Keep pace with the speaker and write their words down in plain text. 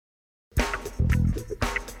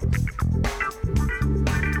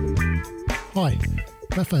Hi,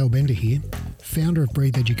 Raphael Bender here, founder of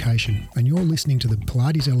Breathe Education, and you're listening to the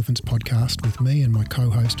Pilates Elephants podcast with me and my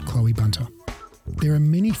co-host Chloe Bunter. There are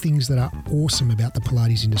many things that are awesome about the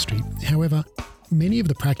Pilates industry. However, many of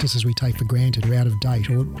the practices we take for granted are out of date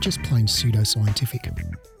or just plain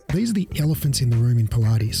pseudoscientific. These are the elephants in the room in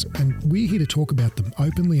Pilates, and we're here to talk about them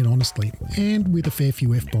openly and honestly, and with a fair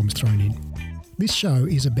few F-bombs thrown in. This show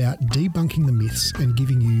is about debunking the myths and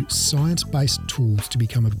giving you science-based tools to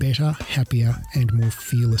become a better, happier, and more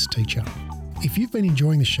fearless teacher. If you've been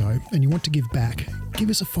enjoying the show and you want to give back, give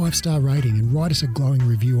us a 5-star rating and write us a glowing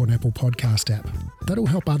review on Apple Podcast app. That'll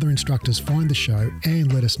help other instructors find the show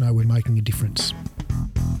and let us know we're making a difference.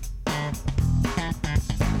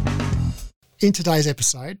 In today's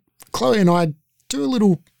episode, Chloe and I do a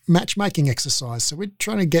little matchmaking exercise. So we're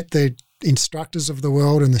trying to get the instructors of the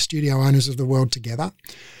world and the studio owners of the world together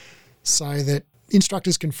so that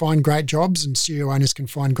instructors can find great jobs and studio owners can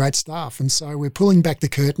find great staff. And so we're pulling back the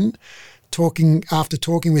curtain, talking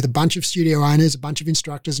with a bunch of studio owners, a bunch of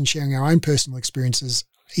instructors, and sharing our own personal experiences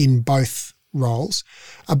in both roles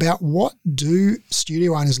about what do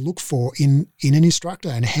studio owners look for in an instructor,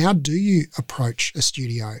 and how do you approach a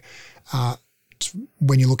studio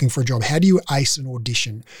when you're looking for a job. How do you ace an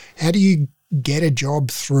audition? How do you get a job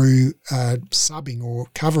through subbing or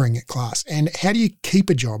covering a class? And how do you keep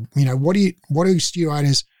a job? You know, what do studio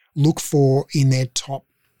owners look for in their top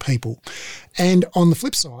people? And on the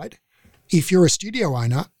flip side, if you're a studio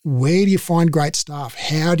owner, where do you find great staff?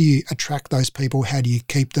 How do you attract those people? How do you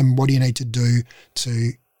keep them? What do you need to do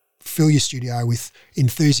to fill your studio with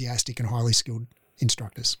enthusiastic and highly skilled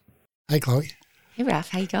instructors? Hey, Chloe. Hey, Raph.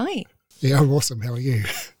 How you going? Yeah, I'm awesome. How are you?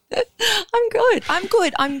 I'm good. I'm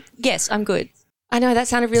good. I'm good. I know that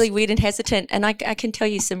sounded really weird and hesitant, and I can tell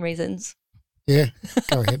you some reasons. Yeah,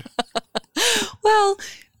 go ahead. Well,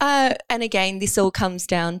 and again, this all comes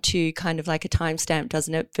down to kind of like a timestamp,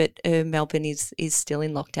 doesn't it? But Melbourne is still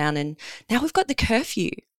in lockdown, and now we've got the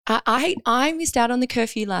curfew. I missed out on the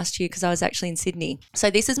curfew last year because I was actually in Sydney.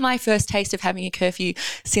 So this is my first taste of having a curfew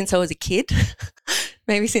since I was a kid,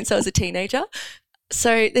 maybe since I was a teenager.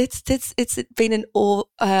 So it's been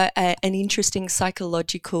an interesting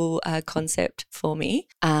psychological concept for me,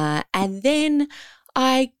 and then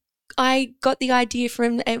I got the idea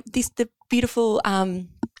from the beautiful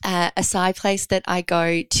acai place that I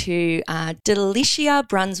go to, Delicia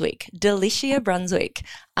Brunswick,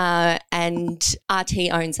 and RT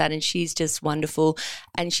owns that, and she's just wonderful,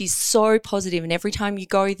 and she's so positive, and every time you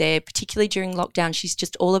go there, particularly during lockdown, she's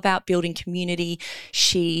just all about building community.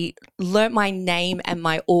 She learnt my name and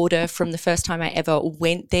my order from the first time I ever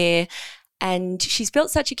went there. And she's built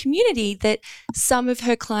such a community that some of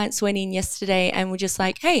her clients went in yesterday and were just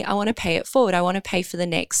like, hey, I want to pay it forward. I want to pay for the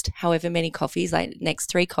next however many coffees, like next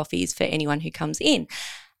 3 coffees for anyone who comes in.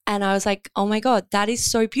 And I was like, oh my God, that is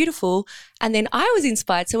so beautiful. And then I was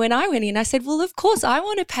inspired. So when I went in, I said, well, of course, I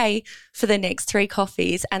want to pay for the next 3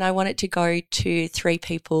 coffees, and I want it to go to 3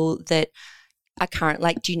 people that are current.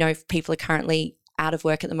 Like, do you know if people are currently out of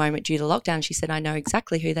work at the moment due to lockdown? She said, I know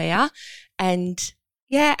exactly who they are. And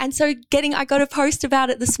yeah, and so I got a post about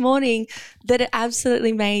it this morning that it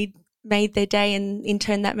absolutely made their day, and in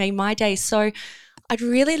turn that made my day. So I'd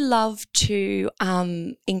really love to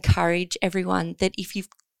encourage everyone that if you've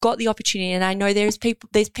got the opportunity, and I know there's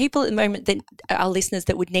people at the moment that are listeners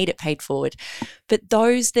that would need it paid forward, but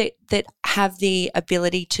those that have the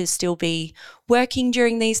ability to still be working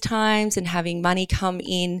during these times and having money come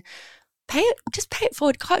in, pay it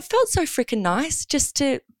forward. God, it felt so freaking nice just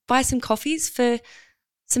to buy some coffees for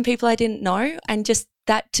some people I didn't know, and just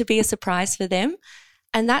that to be a surprise for them.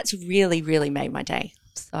 And that's really, really made my day.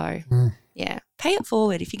 So, yeah, pay it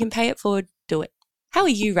forward. If you can pay it forward, do it. How are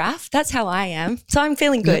you, Raph? That's how I am. So I'm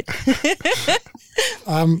feeling good. Yeah.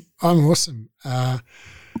 I'm awesome.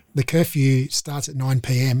 The curfew starts at 9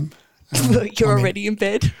 p.m. You're already in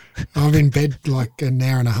bed? I'm in bed like an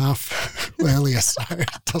hour and a half earlier, so it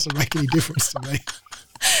doesn't make any difference to me.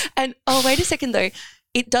 And, wait a second though.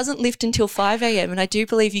 It doesn't lift until 5 a.m. and I do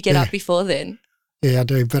believe you get up before then. Yeah, I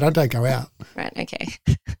do, but I don't go out. Right, okay.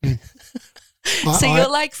 So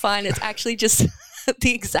you're like, fine, it's actually just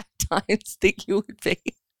the exact times that you would be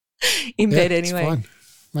in bed anyway. It's fine.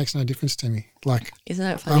 Makes no difference to me. Like, isn't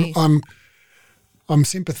that funny? I'm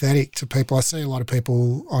sympathetic to people. I see a lot of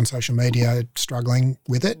people on social media struggling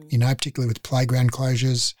with it, you know, particularly with playground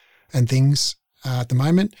closures and things at the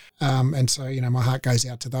moment. And so, you know, my heart goes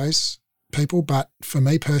out to those people, but for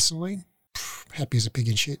me personally, happy as a pig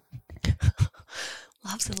in shit.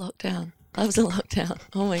 Loves a lockdown.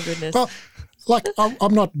 Oh my goodness. Well, like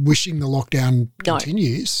I'm not wishing the lockdown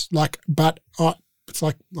continues, like, but it's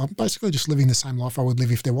like I'm basically just living the same life I would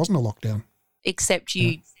live if there wasn't a lockdown. except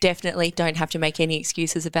you definitely don't have to make any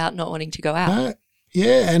excuses about not wanting to go out. No,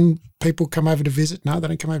 yeah, and people come over to visit. No, they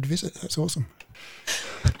don't come over to visit. That's awesome.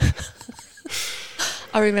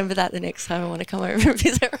 I'll remember that the next time I want to come over and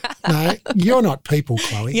visit. No, you're not people,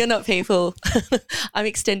 Chloe. You're not people. I'm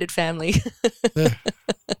extended family. Yeah.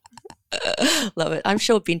 Love it. I'm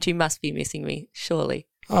sure Bintu must be missing me, surely.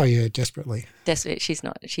 Oh, yeah, desperately. Desperate. She's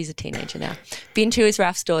not. She's a teenager now. Bintu is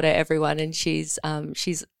Raf's daughter, everyone, and she's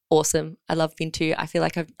awesome. I love Bintu. I feel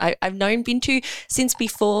like I've known Bintu since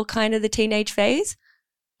before kind of the teenage phase,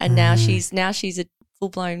 and now she's a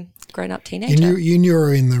full-blown grown-up teenager. You knew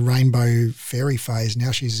her in the rainbow fairy phase.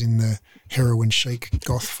 Now she's in the heroin chic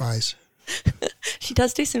goth phase. She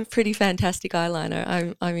does do some pretty fantastic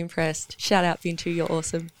eyeliner. I'm impressed. Shout out Bintu, you're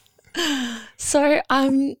awesome. So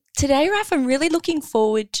today, Raf, I'm really looking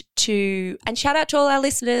forward to, and shout out to all our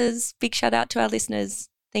listeners. Big shout out to our listeners.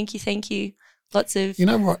 Thank you. Lots of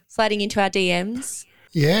sliding into our DMs.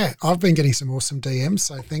 Yeah, I've been getting some awesome DMs,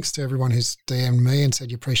 so thanks to everyone who's DM'd me and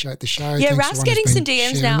said you appreciate the show. Yeah, thanks Raf's getting some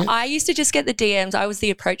DMs now. I used to just get the DMs. I was the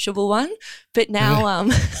approachable one, but now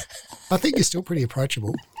I think you're still pretty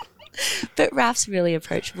approachable. But Raf's really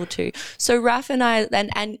approachable too. So Raf and I,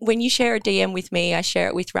 and when you share a DM with me, I share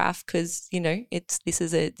it with Raf because this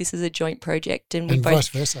is a joint project, and vice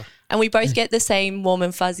versa, and we both get the same warm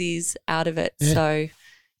and fuzzies out of it. Yeah. So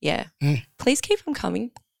yeah, please keep them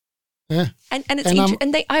coming. Yeah, and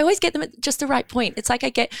I always get them at just the right point. It's like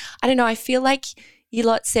I feel like you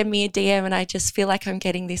lot send me a DM, and I just feel like I'm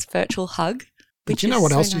getting this virtual hug. But you know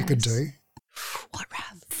what else you could do? What,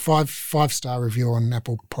 Raf? 5-star review on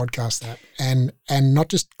Apple Podcast app, and not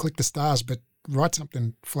just click the stars, but write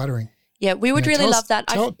something flattering. Yeah, we would really love that.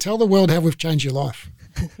 Tell the world how we've changed your life.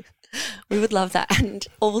 We would love that. And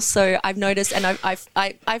also I've noticed, and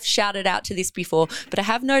I've shouted out to this before, but I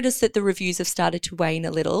have noticed that the reviews have started to wane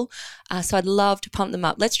a little. So I'd love to pump them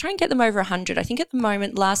up. Let's try and get them over 100. I think at the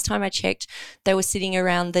moment, last time I checked, they were sitting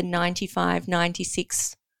around the 95,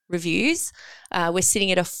 96 reviews. We're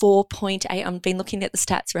sitting at a 4.8. I've been looking at the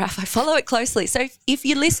stats, Raf. I follow it closely. So if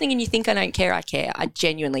you're listening and you think I don't care, I care. I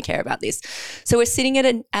genuinely care about this. So we're sitting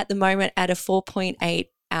at the moment at a 4.8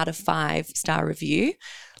 out of 5-star review.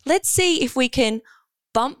 Let's see if we can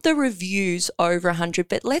bump the reviews over 100,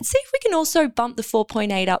 but let's see if we can also bump the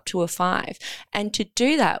 4.8 up to a 5. And to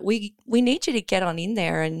do that, we need you to get on in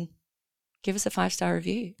there and give us a 5-star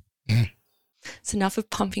review. Yeah. It's enough of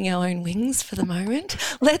pumping our own wings for the moment.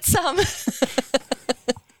 Let's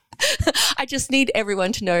I just need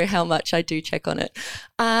everyone to know how much I do check on it.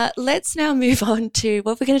 Let's now move on to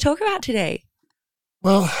what we're going to talk about today.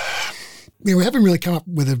 Well, we haven't really come up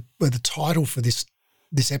with a title for this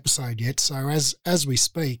episode yet. So as we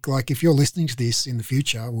speak, like if you're listening to this in the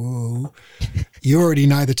future, whoa, you already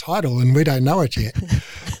know the title and we don't know it yet.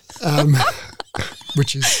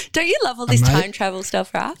 Which is don't you love all this time travel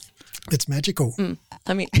stuff, Raf? It's magical.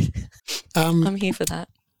 I mean, I'm here for that.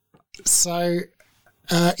 So,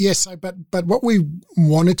 but what we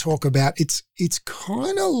want to talk about, it's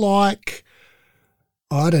kind of like,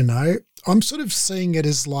 I don't know, I'm sort of seeing it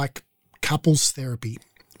as like couples therapy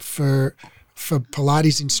for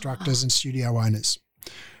Pilates instructors and studio owners,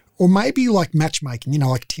 or maybe like matchmaking,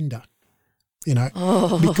 like Tinder,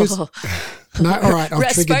 because no, all right,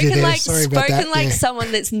 I've triggered you there. Sorry about that. Spoken like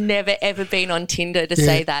someone that's never ever been on Tinder to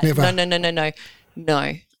say that. Never.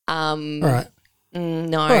 No. All right.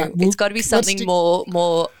 No, all right, well, it's got to be something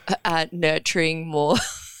more nurturing, more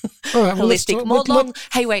all right, well, holistic, more long.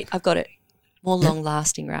 Hey, wait, I've got it. More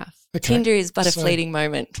long-lasting, Raf. Okay. Tinder is but a fleeting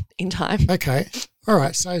moment in time. Okay. All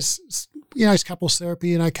right. So, is couples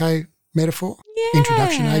therapy an okay metaphor? Yeah.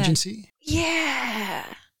 Introduction agency? Yeah.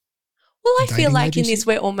 Well, I Dating feel like agency? in this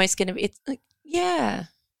we're almost going to be, it's like, yeah.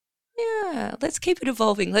 Let's keep it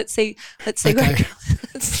evolving. Let's see Okay. where it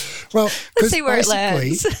goes. Well, Let's see where it basically,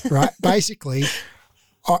 lands. right, basically,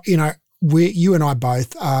 you and I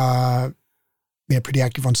both are pretty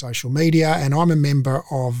active on social media, and I'm a member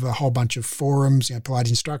of a whole bunch of forums, Pilates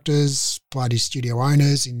instructors, Pilates studio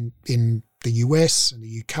owners in the US and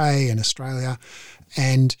the UK and Australia.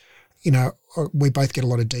 And, we both get a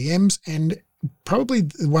lot of DMs, and probably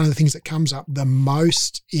one of the things that comes up the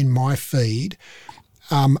most in my feed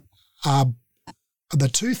are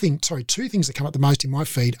two things that come up the most in my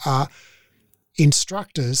feed are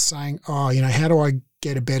instructors saying, how do I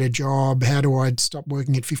get a better job? How do I stop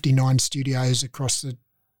working at 59 studios across the,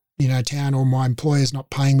 town, or my employer's not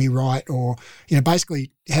paying me right? Or,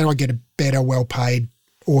 basically, how do I get a better, well-paid,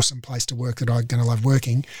 awesome place to work that I'm going to love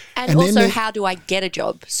working? And also, how do I get a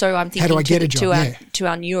job? So I'm thinking to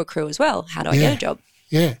our newer crew as well. How do I get a job?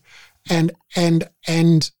 Yeah. And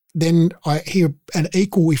then I hear an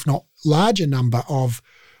equal, if not larger number of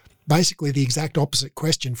basically the exact opposite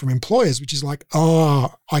question from employers, which is like,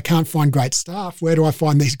 oh, I can't find great staff. Where do I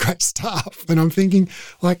find these great staff? And I'm thinking,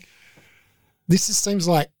 like, this just seems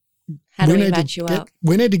like how do we match you up?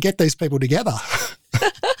 We need to get these people together.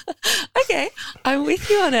 Okay, I'm with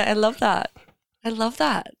you on it. I love that.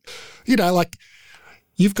 You know, like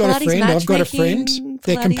you've got Pilates a friend, I've got a friend. Pilates.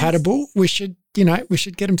 They're compatible. We should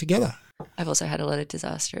get them together. I've also had a lot of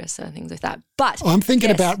disastrous things like that. But I'm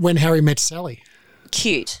thinking about When Harry Met Sally.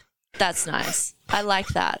 Cute. That's nice. I like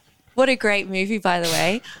that. What a great movie, by the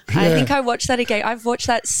way. Yeah. I think I watched that again. I've watched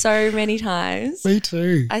that so many times. Me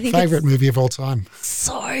too. I think Favourite movie of all time.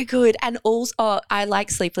 So good. And also, I like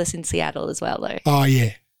Sleepless in Seattle as well, though. Oh,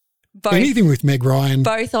 yeah. Both, Anything with Meg Ryan.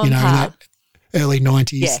 both on you know, in par. that early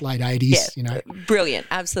 90s, late 80s, Yeah. you know. Brilliant.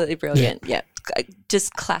 Absolutely brilliant. Yeah.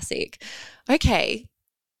 Just classic. Okay.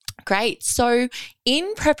 Great. So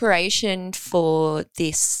in preparation for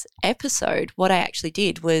this episode, what I actually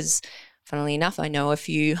did was, funnily enough, I know a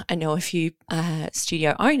few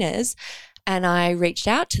studio owners, and I reached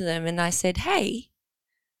out to them and I said, hey,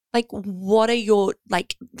 like, what are your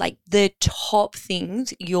like the top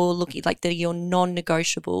things you're looking like that are your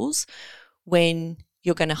non-negotiables when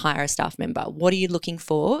you're going to hire a staff member? What are you looking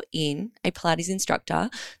for in a Pilates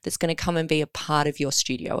instructor that's going to come and be a part of your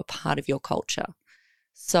studio, a part of your culture?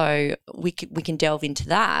 So we can delve into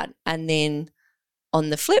that, and then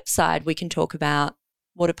on the flip side, we can talk about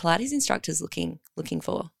what are Pilates instructors looking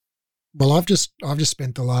for. Well, I've just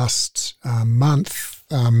spent the last month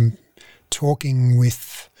talking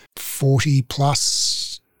with 40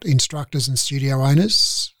 plus instructors and studio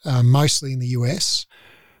owners, mostly in the US,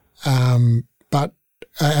 but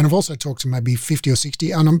and I've also talked to maybe 50 or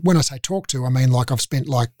 60. And when I say talk to, I mean like I've spent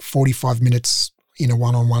like 45 minutes in a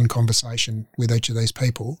one-on-one conversation with each of these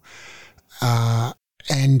people.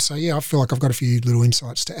 And so, yeah, I feel like I've got a few little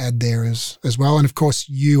insights to add there as well. And, of course,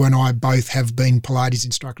 you and I both have been Pilates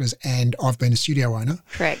instructors and I've been a studio owner.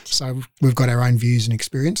 Correct. So we've got our own views and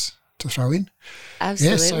experience to throw in.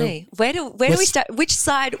 Absolutely. Yeah, so where do we start? Which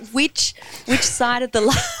side of the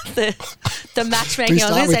matchmaking? I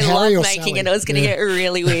was going to say love making and it was going to get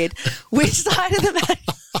really weird. Which side of the match?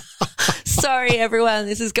 Sorry, everyone.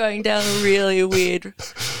 This is going down a really weird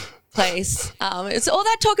place. It's all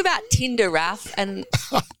that talk about Tinder, Raf, and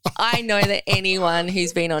I know that anyone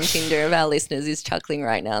who's been on Tinder of our listeners is chuckling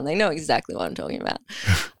right now and they know exactly what I'm talking about.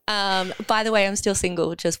 By the way, I'm still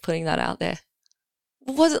single, just putting that out there.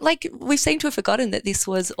 Was it like we seem to have forgotten that this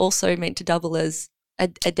was also meant to double as a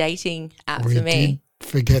dating app for me? We did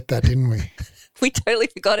forget that, didn't we? We totally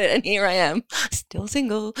forgot it, and here I am, still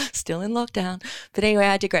single, still in lockdown. But anyway,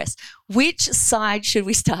 I digress. Which side should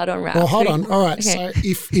we start on, Ralph? Well, hold on. All right. Okay. So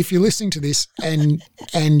if you're listening to this and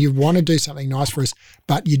you want to do something nice for us,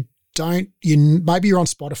 but maybe you're on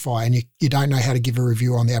Spotify and you don't know how to give a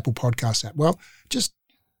review on the Apple Podcast app. Well, just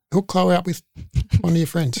hook Chloe up with one of your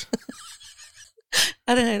friends.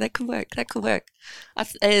 I don't know. That could work.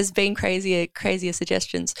 There's been crazier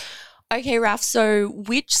suggestions. Okay, Raf, so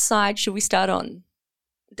which side should we start on?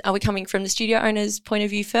 Are we coming from the studio owner's point of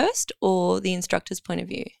view first or the instructor's point of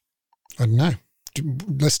view? I don't know.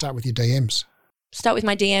 Let's start with your DMs. Start with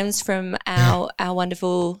my DMs from our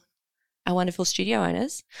wonderful studio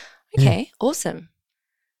owners. Okay, Awesome.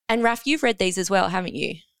 And Raf, you've read these as well, haven't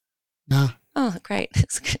you? No. Oh, great.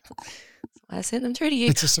 That's why I sent them through to you.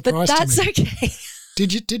 It's a surprise but that's to me. Okay.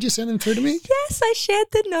 Did you send them through to me? Yes, I shared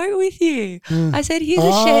the note with you. I said, here's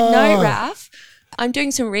a shared note, Raf. I'm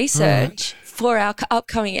doing some research for our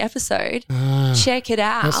upcoming episode. Check it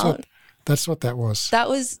out. That's what that was. That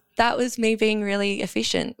was me being really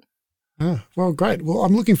efficient. Oh, well, great. Well,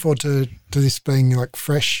 I'm looking forward to this being like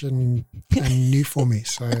fresh and new for me.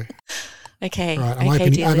 So, okay. Right,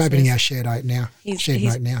 I'm opening our shared note now. He's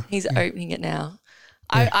opening it now.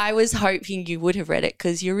 Yeah. I was hoping you would have read it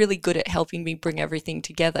because you're really good at helping me bring everything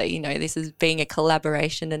together. You know, this is being a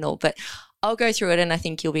collaboration and all, but I'll go through it and I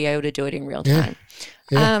think you'll be able to do it in real time.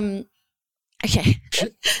 Yeah. Okay.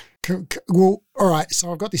 Well, all right.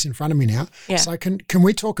 So I've got this in front of me now. Yeah. So can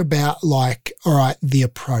we talk about like, all right, the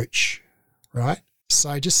approach, right?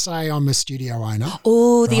 So just say I'm a studio owner.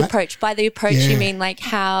 Oh, the approach. By the approach, you mean like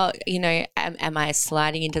how, am I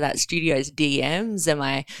sliding into that studio's DMs? Am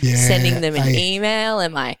I sending them an email?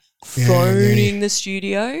 Am I phoning the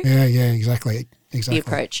studio? Yeah, exactly. The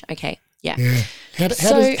approach. Okay, yeah. How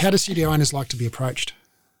do studio owners like to be approached?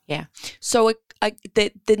 Yeah. So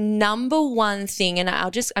the number one thing, and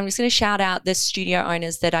I'm just going to shout out the studio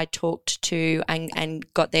owners that I talked to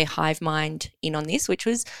and got their hive mind in on this, which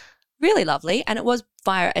was really lovely, and it was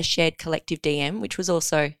via a shared collective DM, which was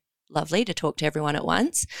also lovely to talk to everyone at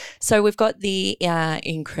once. So we've got the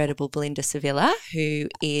incredible Belinda Sevilla, who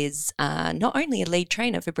is not only a lead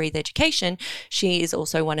trainer for Breathe Education, she is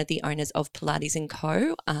also one of the owners of Pilates &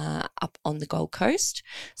 Co. Up on the Gold Coast.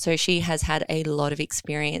 So she has had a lot of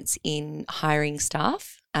experience in hiring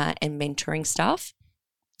staff and mentoring staff.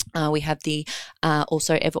 We have the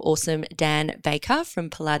also ever awesome Dan Baker from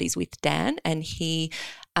Pilates with Dan, and he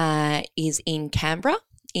is in Canberra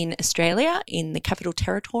in Australia in the Capital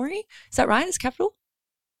Territory. Is that right? It's capital?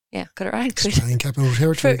 Yeah, got it right. Australian Capital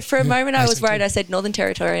Territory. For a moment I was worried I said Northern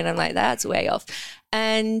Territory and I'm like, that's way off.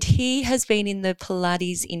 And he has been in the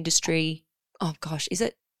Pilates industry, oh gosh, is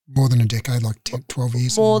it? More than a decade, like 10, 12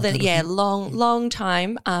 years. More than, long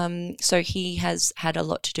time. So he has had a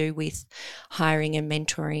lot to do with hiring and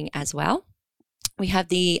mentoring as well. We have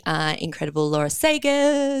the incredible Laura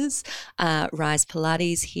Sagers, Rise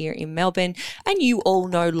Pilates here in Melbourne. And you all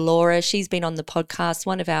know Laura. She's been on the podcast,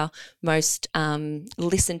 one of our most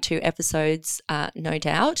listened to episodes, no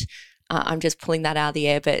doubt. I'm just pulling that out of the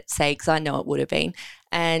air, but say, because I know it would have been.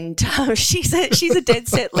 And she's a dead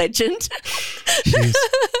set legend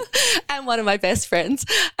and one of my best friends.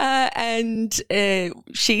 And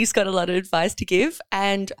she's got a lot of advice to give.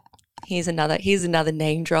 And here's another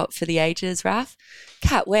name drop for the ages, Raf.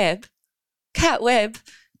 Kat Webb,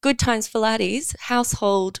 Good Times Pilates,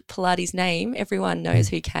 household Pilates name. Everyone knows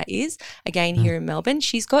who Kat is. Again, here in Melbourne,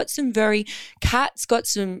 this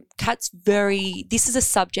is a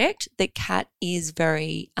subject that Kat is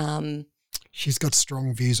very, she's got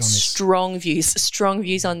strong views on this. Strong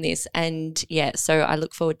views on this. And yeah, so I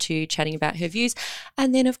look forward to chatting about her views.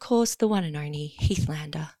 And then of course, the one and only Heath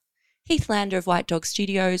Lander. Heath Lander of White Dog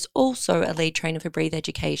Studios, also a lead trainer for Breathe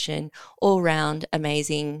Education, all-round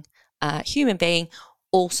amazing human being,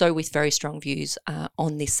 also with very strong views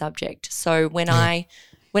on this subject. So when I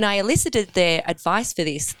elicited their advice for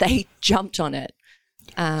this, they jumped on it.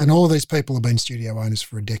 And all of these people have been studio owners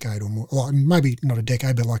for a decade or more. Well, maybe not a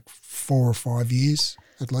decade, but like 4 or 5 years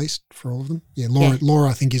at least for all of them. Yeah, Laura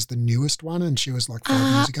I think is the newest one, and she was like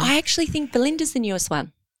 5 years ago. I actually think Belinda's the newest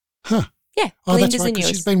one. Huh. Yeah, oh, Belinda's that's right, the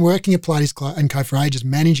newest. She's been working at Pilates & Co for ages,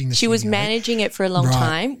 managing the studio. She was managing it for a long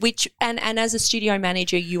time, and as a studio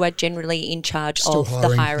manager, you are generally in charge of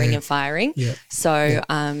the hiring and firing. Yeah. So,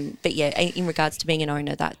 but yeah, in regards to being an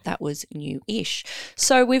owner, that was new-ish.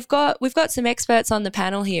 So we've got some experts on the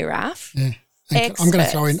panel here, Raf. Yeah. I'm going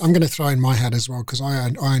to throw in my hat as well, because I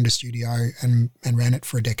owned a studio and ran it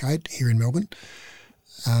for a decade here in Melbourne.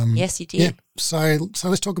 Yes, you did. Yeah. So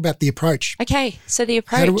let's talk about the approach. Okay, so the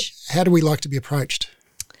approach. How do we like to be approached?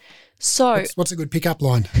 So what's a good pickup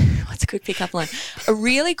line? What's a good pickup line? A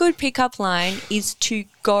really good pickup line is to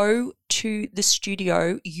go to the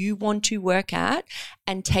studio you want to work at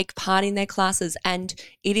and take part in their classes. And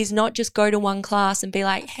it is not just go to one class and be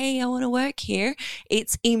like, hey, I want to work here.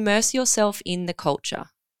 It's immerse yourself in the culture.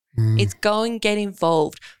 It's go and get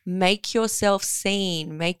involved, make yourself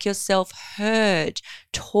seen, make yourself heard,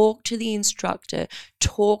 talk to the instructor,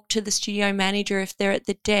 talk to the studio manager if they're at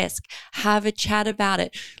the desk, have a chat about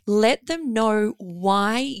it. Let them know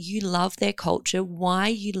why you love their culture, why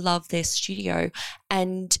you love their studio,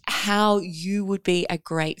 and how you would be a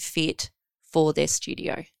great fit for their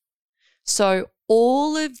studio. So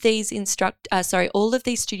all of these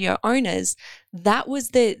studio owners, that was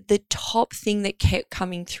the top thing that kept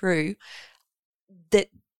coming through, that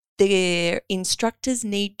their instructors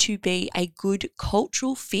need to be a good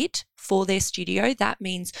cultural fit for their studio. That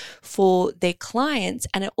means for their clients,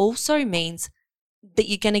 and it also means that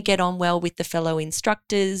you're going to get on well with the fellow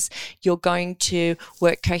instructors, you're going to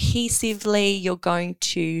work cohesively, you're going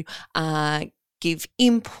to give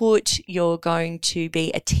input, you're going to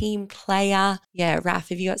be a team player. Yeah, Raf,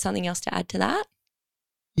 have you got something else to add to that?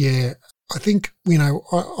 Yeah, I think,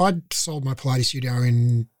 I sold my Pilates studio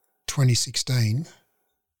in 2016,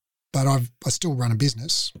 but I still run a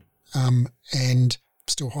business and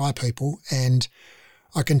still hire people. And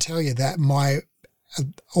I can tell you that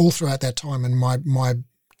all throughout that time, and my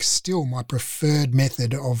preferred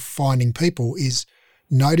method of finding people is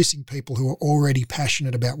noticing people who are already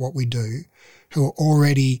passionate about what we do, who are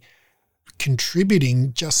already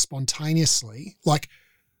contributing just spontaneously. Like,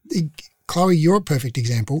 Chloe, you're a perfect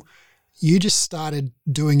example. You just started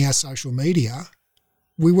doing our social media.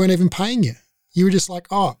 We weren't even paying you. You were just like,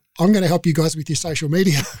 oh, I'm going to help you guys with your social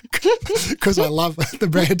media because I love the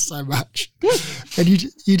brand so much. And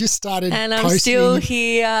you just started and I'm posting. Still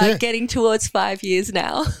here getting towards 5 years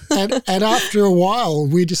now. and after a while,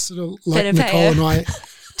 we just sort of, like Nicole and I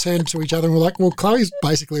turned to each other and we're like, well, Chloe's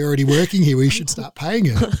basically already working here. We should start paying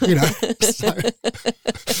her,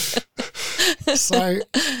 So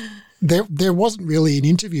there wasn't really an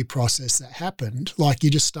interview process that happened. Like you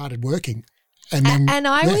just started working. And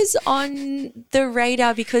I was on the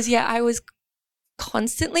radar because, I was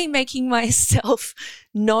constantly making myself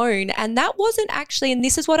known. And that wasn't actually, and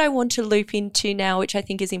this is what I want to loop into now, which I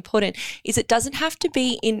think is important, is it doesn't have to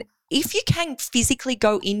be if you can physically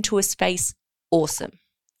go into a space, awesome.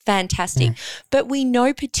 Fantastic. But we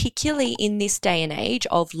know particularly in this day and age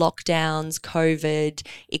of lockdowns, COVID,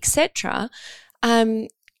 etc.,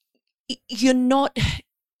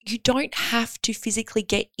 you don't have to physically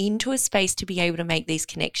get into a space to be able to make these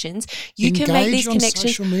connections. You can make these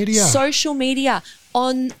connections social media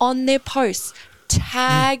on their posts.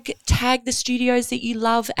 Tag the studios that you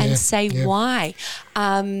love and say why.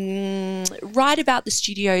 Write about the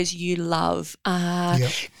studios you love.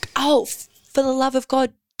 For the love of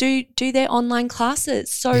God, do their online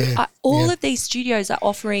classes. So all of these studios are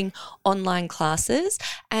offering online classes,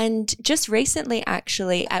 and just recently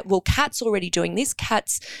actually, Kat's already doing this.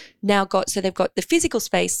 Kat's now they've got the physical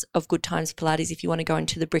space of Good Times Pilates if you want to go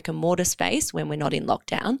into the brick and mortar space when we're not in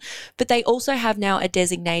lockdown, but they also have now a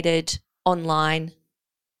designated online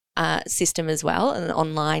system as well, an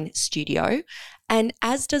online studio. And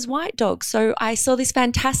as does White Dog. So I saw this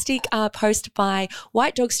fantastic post by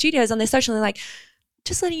White Dog Studios on their social, and they're like,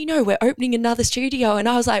 just letting you know, we're opening another studio. And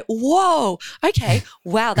I was like, whoa, okay,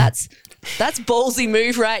 wow, that's ballsy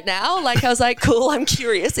move right now. Like I was like, cool, I'm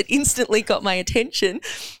curious. It instantly got my attention.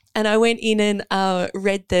 And I went in and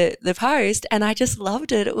read the post, and I just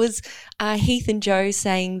loved it. It was Heath and Joe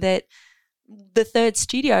saying that the third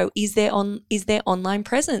studio is their online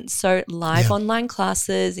presence. So live online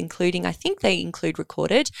classes, including, I think they include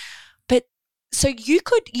recorded. But so you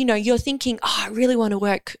could, you're thinking, I really want to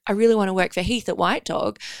work for Heath at White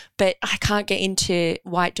Dog, but I can't get into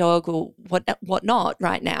White Dog or whatnot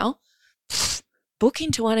right now. Book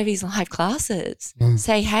into one of his live classes.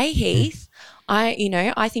 Say, hey Heath,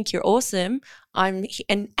 I think you're awesome. And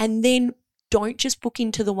then don't just book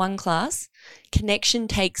into the one class. Connection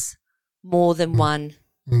takes more than one.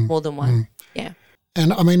 Yeah.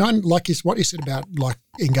 And I mean, what you said about like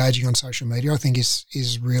engaging on social media, I think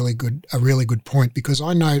is really good, a really good point, because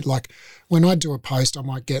I know like when I do a post, I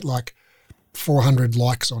might get like 400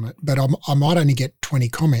 likes on it, but I might only get 20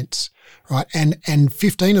 comments, right? And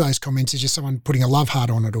 15 of those comments is just someone putting a love heart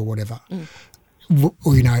on it or whatever,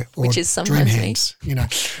 or which is sometimes dream hands,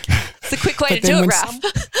 It's a quick way to do it, Ralph.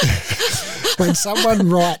 When someone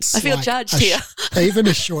writes, I feel judged here. Even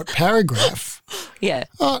a short paragraph. Yeah.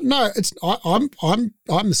 No, I'm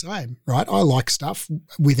the same, right? I like stuff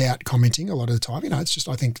without commenting a lot of the time. It's just,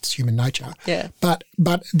 I think it's human nature. Yeah. But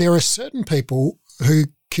there are certain people who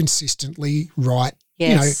consistently write,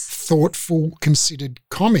 thoughtful, considered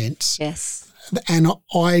comments. Yes. And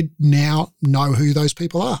I now know who those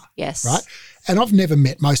people are. Yes. Right? And I've never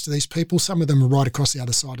met most of these people. Some of them are right across the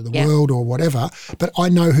other side of the world or whatever, but I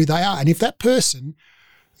know who they are. And if that person,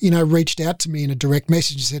 reached out to me in a direct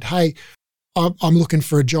message and said, hey, I'm looking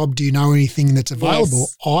for a job, do you know anything that's available?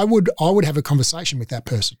 Yes. I would have a conversation with that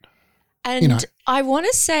person. And I want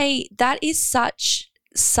to say that is such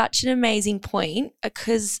an amazing point,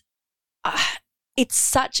 because it's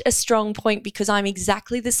such a strong point, because I'm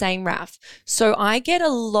exactly the same, Raf. So I get a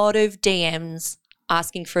lot of DMs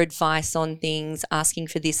asking for advice on things, asking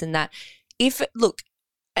for this and that. If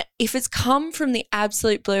it's come from the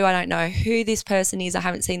absolute blue, I don't know who this person is, I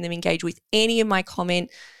haven't seen them engage with any of my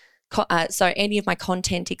any of my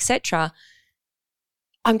content, etc.,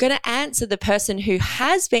 I'm going to answer the person who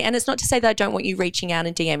has been, and it's not to say that I don't want you reaching out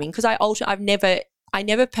and DMing, because I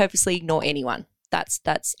never purposely ignore anyone.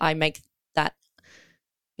 I make that,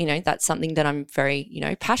 that's something that I'm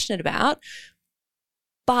very, passionate about.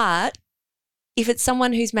 But if it's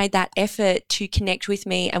someone who's made that effort to connect with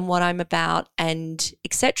me and what I'm about and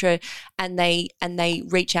etc., and they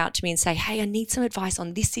reach out to me and say, hey, I need some advice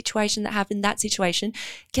on this situation that happened, that situation,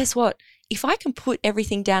 guess what? If I can put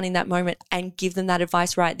everything down in that moment and give them that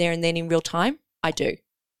advice right there and then in real time, I do.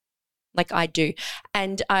 I do.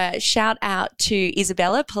 And shout out to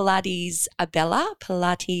Isabella, Pilates Abella.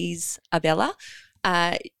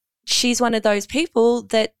 She's one of those people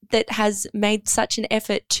that has made such an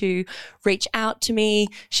effort to reach out to me.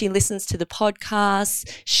 She listens to the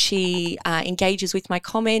podcast. She engages with my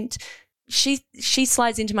comment. She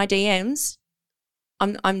slides into my DMs.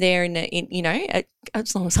 I'm there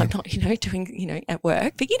as long as I'm not doing at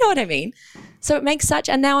work, but you know what I mean. So it makes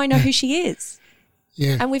and now I know who she is.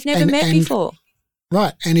 Yeah, and we've never met before.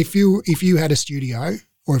 Right, and if you had a studio,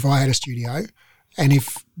 or if I had a studio, and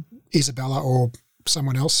if Isabella or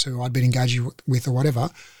someone else who I'd been engaging with or whatever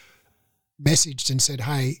messaged and said,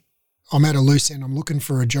 hey, I'm at a loose end, I'm looking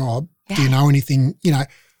for a job. Yeah. Do you know anything?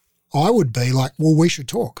 I would be like, well, we should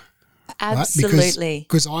talk. Absolutely. Right?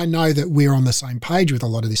 Because I know that we're on the same page with a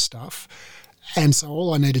lot of this stuff. And so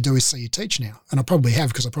all I need to do is see you teach now. And I probably have,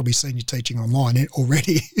 because I've probably seen you teaching online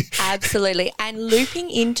already. Absolutely. And looping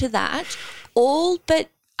into that, all but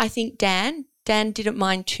I think Dan didn't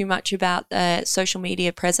mind too much about social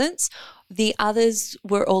media presence. The others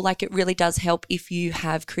were all like, it really does help if you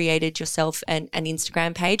have created yourself an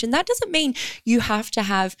Instagram page. And that doesn't mean you have to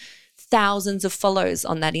have thousands of follows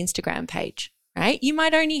on that Instagram page, right? You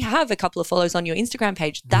might only have a couple of follows on your Instagram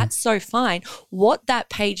page. That's so fine. What that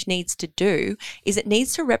page needs to do is it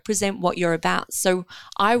needs to represent what you're about. So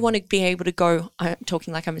I want to be able to go, I'm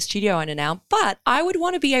talking like I'm a studio owner now, but I would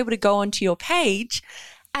want to be able to go onto your page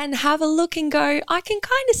and have a look and go, I can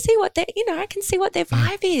kind of see what I can see what their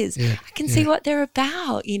vibe is. Yeah. I can see what they're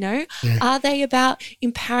about, Yeah. Are they about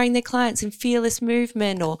empowering their clients and fearless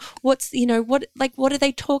movement, or what are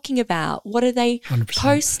they talking about? What are they 100%.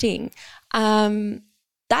 posting?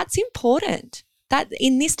 That's important. That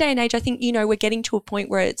in this day and age, I think, we're getting to a point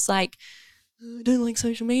where it's like, I don't like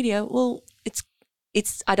social media. Well,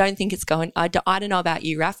 I don't think it's going, I don't know about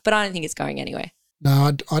you, Raf, but I don't think it's going anywhere.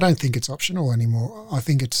 No, I don't think it's optional anymore. I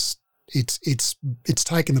think it's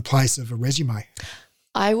taken the place of a resume.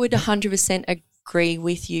 I would 100% agree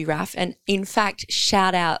with you, Raf. And in fact,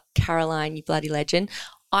 shout out Caroline, you bloody legend.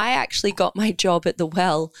 I actually got my job at The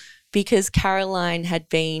Well because Caroline had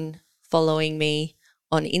been following me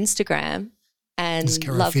on Instagram and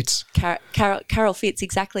Carol Fitz. Carol Fitz,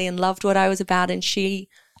 exactly, and loved what I was about. And she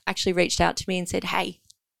actually reached out to me and said, hey,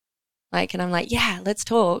 and I'm like, yeah, let's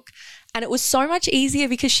talk. And it was so much easier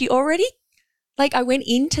because she already, I went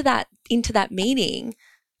into that meeting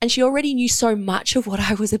and she already knew so much of what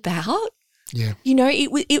I was about. Yeah.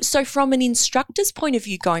 It so from an instructor's point of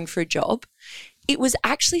view going for a job, it was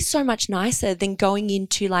actually so much nicer than going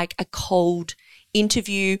into a cold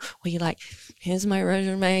interview where you're like, here's my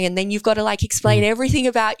resume, and then you've got to explain everything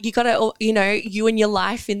about, you got to, you and your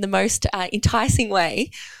life in the most enticing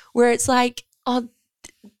way, where it's like, oh,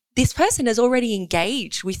 this person has already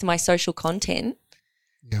engaged with my social content.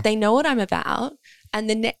 Yeah. They know what I'm about. And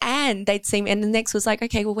they'd see me, and the next was like,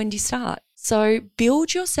 okay, well, when do you start? So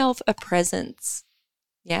build yourself a presence.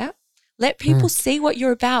 Yeah. Let people see what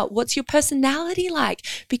you're about. What's your personality like?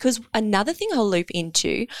 Because another thing I'll loop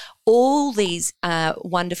into, all these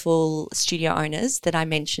wonderful studio owners that I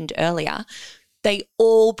mentioned earlier, they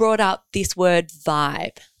all brought up this word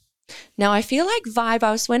vibe. Now, I feel like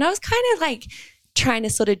vibe, when I was kind of trying to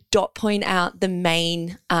sort of dot point out the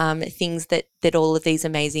main things that all of these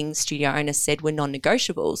amazing studio owners said were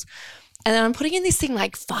non-negotiables. And then I'm putting in this thing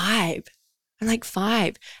like vibe. I'm like,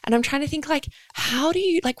 vibe. And I'm trying to think how do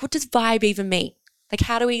you, what does vibe even mean?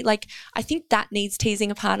 How do we, I think that needs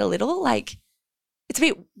teasing apart a little. It's a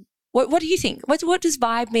bit, what do you think? What does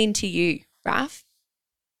vibe mean to you, Raf?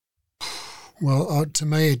 Well, to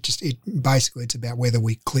me, basically it's about whether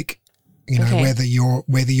we click. Okay.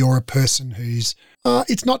 Whether you're a person who's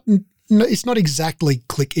it's not exactly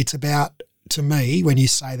click. It's about, to me, when you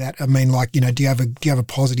say that, I mean, do you have a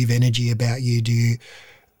positive energy about you? Do you,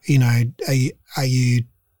 are you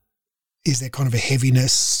is there kind of a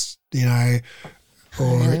heaviness, or I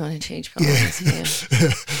really want to teach Pilates.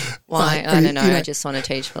 Yeah. Why? I don't know. I just want to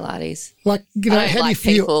teach Pilates. how do you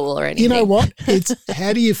feel? Or anything. You know what? It's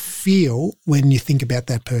how do you feel when you think about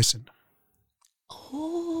that person?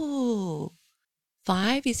 Oh,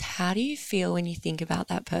 vibe is how do you feel when you think about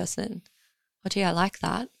that person? Oh, gee, I like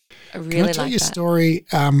that. I really like that. Can I tell you a story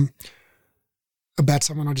about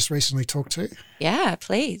someone I just recently talked to? Yeah,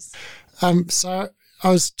 please. So I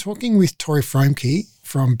was talking with Tori Fromke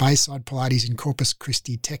from Bayside Pilates in Corpus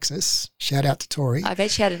Christi, Texas. Shout out to Tori. I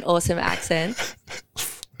bet she had an awesome accent.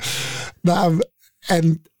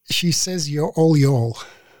 And she says, "You're all y'all."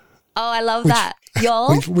 Oh, I love that.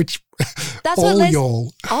 Y'all? Which that's all what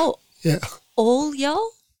y'all. Oh. Yeah. All y'all?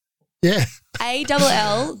 Yeah.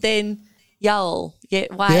 A-double-L, then y'all. Yeah,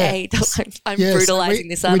 Y-A. Yeah. I'm brutalising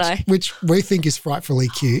this, aren't I? Which we think is frightfully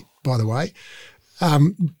cute, by the way.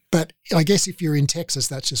 But I guess if you're in Texas,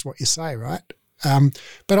 that's just what you say, right?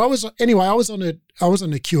 But I was on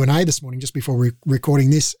a Q&A this morning just before recording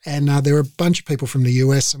this, and there were a bunch of people from the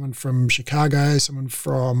US, someone from Chicago, someone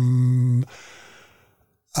from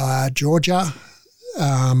Georgia,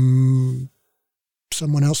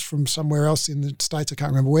 someone else from somewhere else in the States, I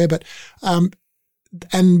can't remember where, but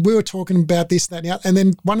and we were talking about this, that, and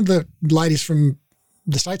then one of the ladies from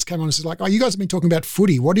the States came on and said, oh, you guys have been talking about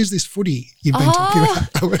footy. What is this footy you've been talking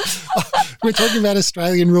about? We're talking about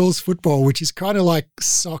Australian rules football, which is kind of like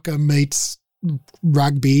soccer meets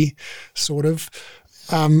rugby, sort of.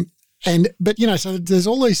 But so there's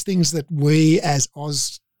all these things that we as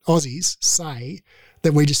Oz Aussies say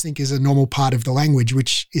that we just think is a normal part of the language,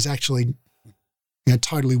 which is actually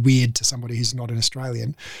totally weird to somebody who's not an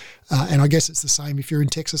Australian. And I guess it's the same if you're in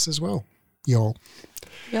Texas as well. Y'all.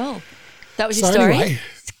 That was your story? Anyway,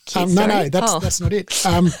 no, that's not it.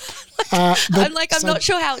 I'm not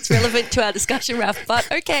sure how it's relevant to our discussion, Raf, but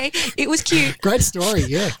okay, it was cute. Great story,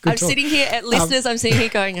 yeah. Good I'm talk. sitting here at listeners, I'm sitting here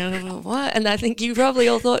going, what? And I think you probably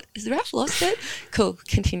all thought, has Raf lost it? Cool,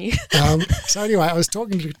 continue. So anyway, I was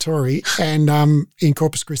talking to Tori and in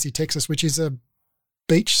Corpus Christi, Texas, which is a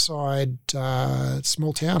beachside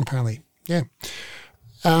small town apparently. Yeah.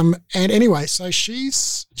 And anyway, so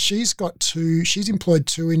she's employed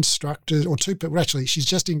two instructors or two people. Actually, she's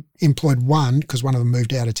just employed one because one of them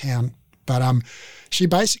moved out of town. But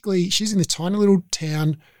she's in this tiny little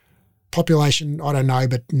town, population, I don't know,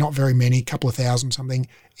 but not very many, a couple of thousand something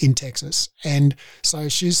in Texas. And so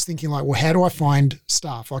she's thinking like, well, how do I find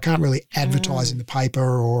staff? I can't really advertise in the paper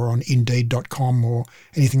or on Indeed.com or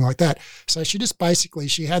anything like that. So she just basically,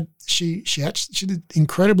 she did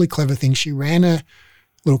incredibly clever things. She ran a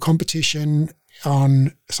little competition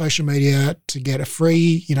on social media to get a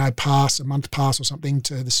free, pass, a month pass or something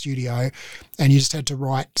to the studio, and you just had to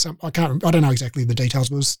write some. I don't know exactly the details,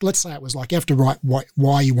 but let's say it was like you have to write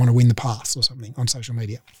why you want to win the pass or something on social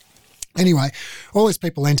media. Anyway, all these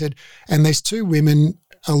people entered, and these two women,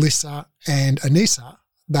 Alyssa and Anissa,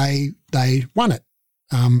 they won it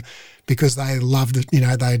because they loved it.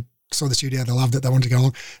 They saw the studio, they loved it, they wanted to go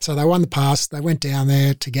along. So they won the pass, they went down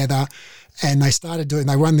there together and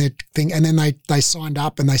they won their thing, and then they signed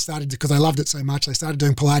up and they started, because they loved it so much, they started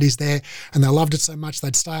doing Pilates there and they loved it so much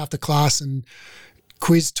they'd stay after class and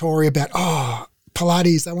quiz Tori about,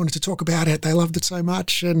 Pilates, they wanted to talk about it, they loved it so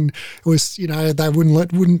much, and it was,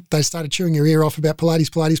 they started chewing your ear off about Pilates,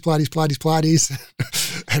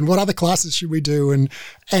 and what other classes should we do? And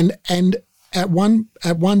at one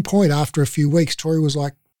point after a few weeks, Tori was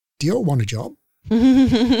like, do you all want a job?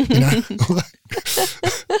 And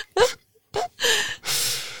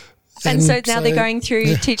so now they're going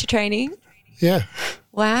through teacher training? Yeah.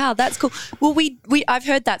 Wow, that's cool. Well, I've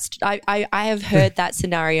heard that. I have heard that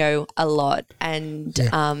scenario a lot, and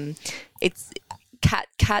it's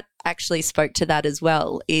Kat actually spoke to that as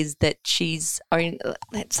well. Is that she's own?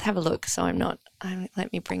 Let's have a look. So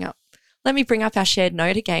let me bring up our shared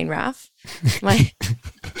note again, Raf.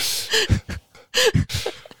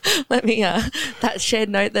 That shared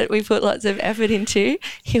note that we put lots of effort into.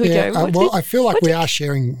 Here we go. I feel like we are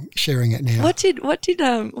sharing it now. What did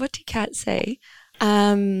Kat say?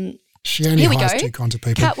 She only hires two kinds of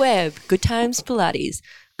people. Kat Webb, Good Times Pilates,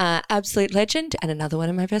 absolute legend, and another one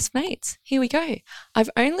of my best mates. Here we go.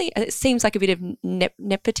 It seems like a bit of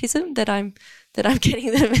nepotism that I'm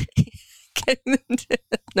getting them.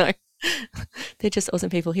 No, they're just awesome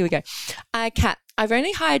people. Here we go. Kat, I've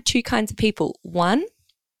only hired two kinds of people. Ones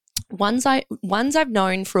I've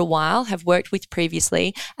known for a while, have worked with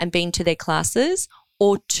previously and been to their classes,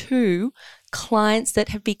 or two, clients that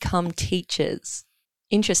have become teachers.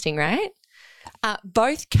 Interesting, right?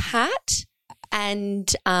 Both Kat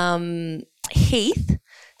and Heath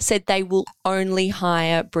said they will only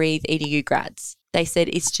hire Breathe EDU grads. They said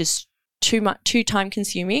it's just too time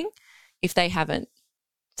consuming if they haven't.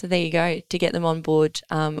 So there you go, to get them on board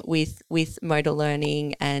with motor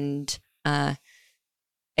learning and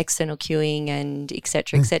external cueing and et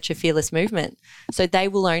cetera, fearless movement. So they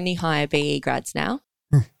will only hire BE grads now,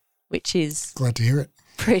 which is glad to hear it.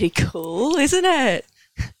 Pretty cool, isn't it?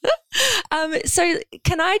 So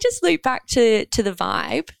can I just loop back to the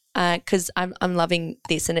vibe? Because I'm loving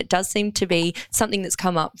this, and it does seem to be something that's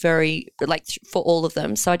come up very for all of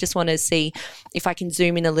them. So I just want to see if I can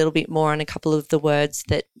zoom in a little bit more on a couple of the words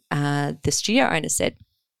that the studio owner said.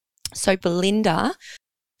 So Belinda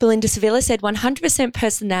Sevilla said 100%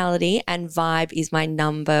 personality and vibe is my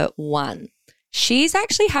number one. She's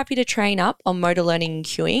actually happy to train up on motor learning and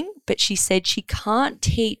cueing, but she said she can't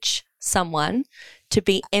teach someone to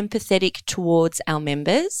be empathetic towards our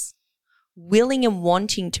members, willing and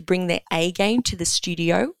wanting to bring their A game to the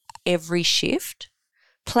studio every shift,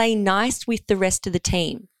 play nice with the rest of the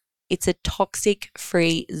team. It's a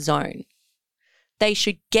toxic-free zone. They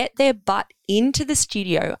should get their butt into the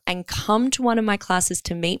studio and come to one of my classes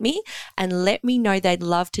to meet me and let me know they'd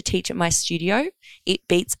love to teach at my studio. It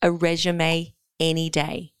beats a resume any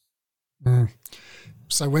day.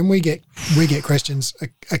 So when we get questions,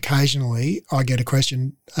 occasionally I get a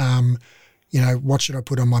question, what should I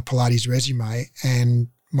put on my Pilates resume? And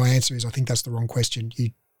my answer is, I think that's the wrong question.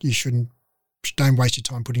 You don't waste your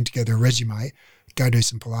time putting together a resume. Go do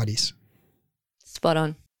some Pilates. Spot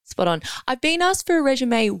on. I've been asked for a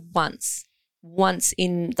resume once, once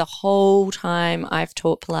in the whole time I've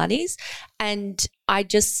taught Pilates. And I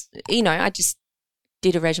just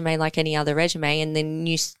did a resume like any other resume, and then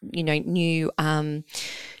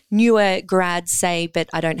newer grads say, but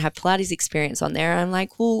I don't have Pilates experience on there. And I'm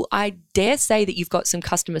like, well, I dare say that you've got some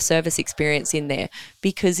customer service experience in there,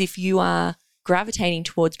 because if you are gravitating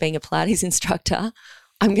towards being a Pilates instructor,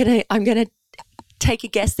 I'm gonna take a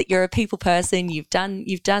guess that you're a people person. You've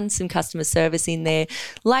done some customer service in there.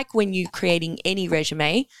 Like when you're creating any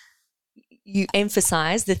resume, you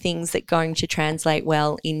emphasize the things that are going to translate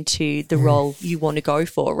well into the role you want to go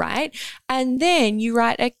for, right? And then you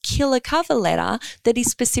write a killer cover letter that is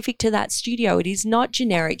specific to that studio. It is not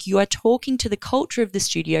generic. You are talking to the culture of the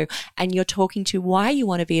studio, and you're talking to why you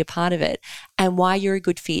want to be a part of it and why you're a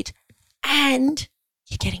good fit, and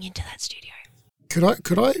you're getting into that studio.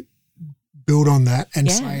 Could I build on that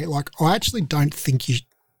and say, like, I actually don't think you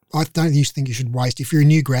should waste, if you're a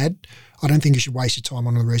new grad, I don't think you should waste your time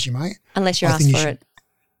on a resume. Unless you're asked for it.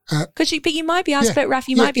 But you might be asked for it, Raf,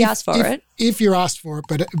 you might be asked for it. If you're asked for it,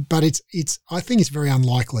 but it's I think it's very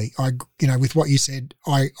unlikely. With what you said,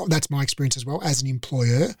 that's my experience as well as an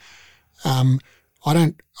employer. I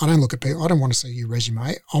don't look at people. I don't want to see your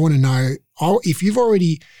resume. I want to know if you've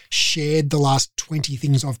already shared the last 20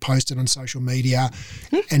 things I've posted on social media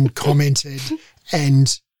and commented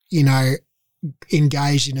and,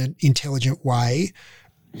 engaged in an intelligent way.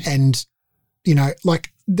 And,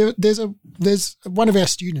 there's one of our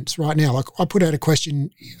students right now, like I put out a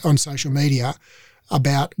question on social media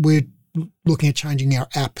about we're looking at changing our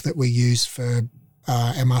app that we use for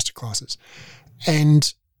our masterclasses.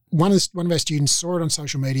 And one of our students saw it on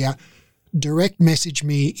social media, direct messaged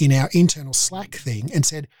me in our internal Slack thing and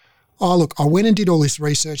said, oh, look, I went and did all this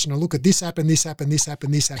research and I look at this app and this app and this app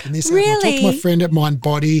and this app and this app. Really? And I talked to my friend at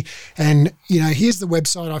MindBody and, here's the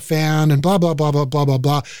website I found and blah, blah, blah, blah, blah, blah,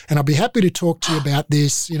 blah. And I'll be happy to talk to you about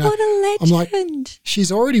this. What a legend. I'm like,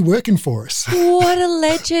 she's already working for us. What a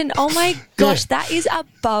legend. Oh, my gosh, that is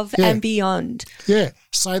above and beyond. Yeah.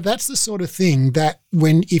 So that's the sort of thing that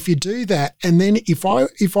if you do that, and then if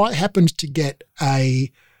I happened to get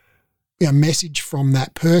a message from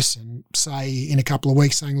that person, say in a couple of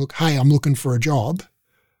weeks saying, look, hey, I'm looking for a job,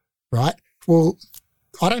 right? Well,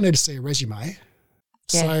 I don't need to see a resume.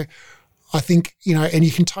 Yeah. So I think, and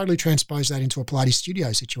you can totally transpose that into a Pilates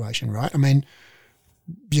studio situation, right? I mean,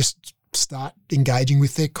 just start engaging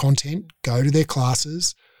with their content, go to their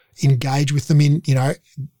classes, engage with them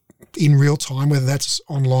in real time, whether that's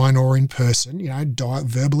online or in person,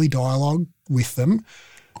 verbally dialogue with them.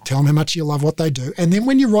 Tell them how much you love what they do. And then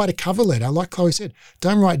when you write a cover letter, like Chloe said,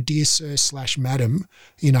 don't write dear sir / madam,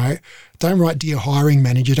 don't write dear hiring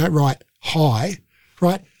manager, don't write hi,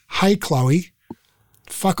 right? Hey, Chloe,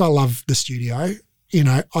 I love the studio.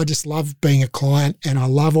 I just love being a client and I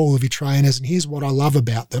love all of your trainers and here's what I love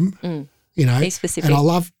about them, Be specific. And I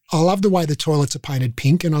love the way the toilets are painted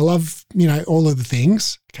pink and I love, all of the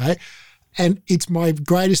things, okay? And it's my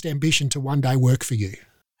greatest ambition to one day work for you.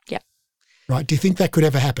 Right. Do you think that could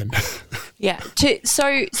ever happen? Yeah.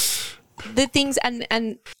 So the things,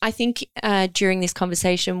 and I think during this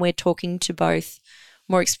conversation, we're talking to both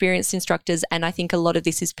more experienced instructors, and I think a lot of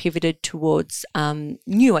this is pivoted towards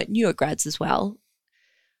newer grads as well.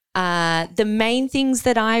 The main things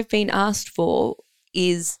that I've been asked for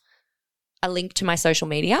is a link to my social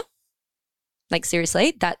media. Like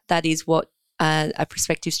seriously, that is what a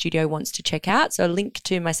prospective studio wants to check out. So a link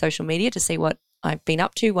to my social media to see what I've been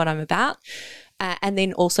up to, what I'm about, and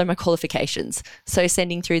then also my qualifications. So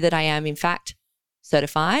sending through that I am, in fact,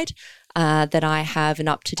 certified, that I have an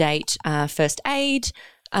up-to-date first aid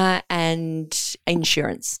and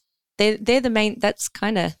insurance. They're the main, that's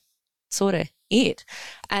kind of sort of it.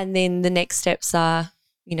 And then the next steps are,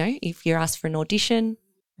 if you're asked for an audition.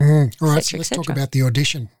 All right, so let's talk about the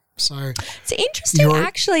audition. So it's interesting,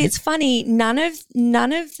 actually. It's funny. None of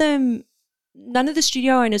the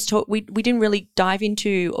studio owners talk. We didn't really dive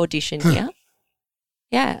into audition here.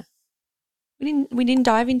 Yeah, we didn't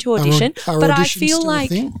dive into audition. But I feel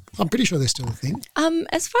like I'm pretty sure they're still a thing.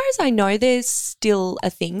 As far as I know, there's still a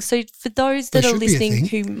thing. So for those that are listening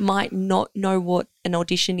who might not know what an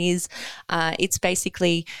audition is, it's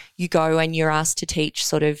basically you go and you're asked to teach.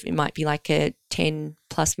 Sort of, it might be like a 10+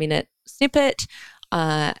 minute snippet.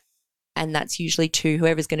 And that's usually to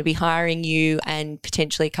whoever's going to be hiring you and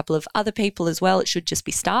potentially a couple of other people as well. It should just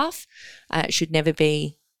be staff. It should never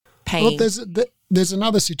be paying. Well, there's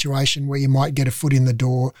another situation where you might get a foot in the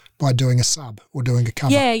door by doing a sub or doing a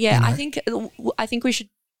cover. Yeah. I think we should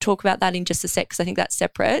talk about that in just a sec because I think that's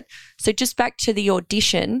separate. So just back to the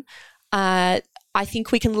audition, I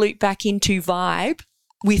think we can loop back into Vibe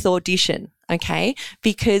with audition. okay?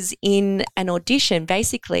 Because in an audition,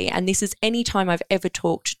 basically, and this is any time I've ever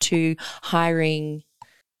talked to hiring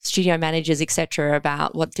studio managers, etc.,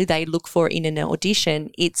 about what do they look for in an audition,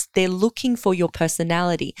 it's they're looking for your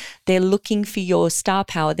personality. They're looking for your star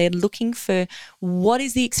power. They're looking for what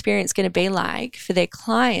is the experience going to be like for their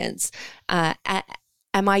clients.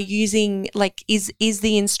 Am I using, like, is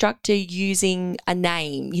the instructor using a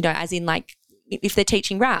name, you know, as in, like, if they're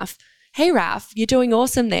teaching Raf, hey, Raf, you're doing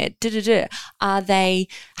awesome there. Da-da-da. Are they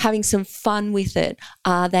having some fun with it?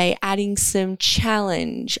 Are they adding some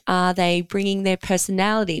challenge? Are they bringing their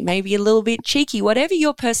personality, maybe a little bit cheeky? Whatever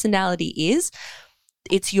your personality is,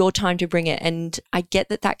 it's your time to bring it. And I get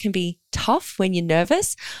that that can be tough when you're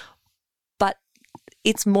nervous, but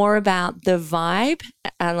it's more about the vibe,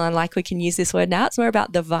 and I like we can use this word now, it's more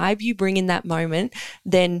about the vibe you bring in that moment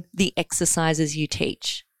than the exercises you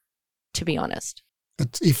teach, to be honest.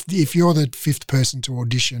 If you're the fifth person to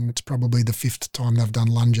audition, it's probably the fifth time they've done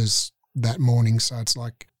lunges that morning. So it's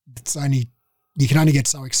like you can only get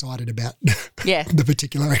so excited about the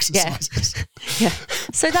particular exercises. Yeah.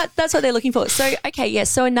 So that's what they're looking for. So okay, yeah.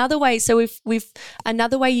 So another way. So we've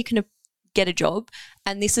another way you can get a job,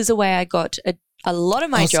 and this is a way I got a lot of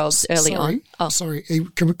my jobs early on. Oh, sorry.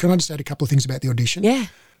 Can I just add a couple of things about the audition? Yeah.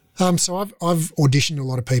 So I've auditioned a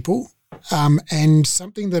lot of people, and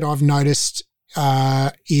something that I've noticed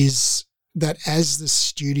is that as the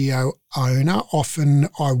studio owner, often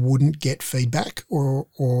I wouldn't get feedback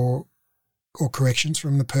or corrections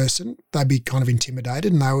from the person. They'd be kind of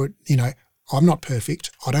intimidated, and they would, you know, I'm not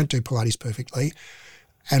perfect. I don't do Pilates perfectly,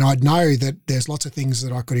 and I'd know that there's lots of things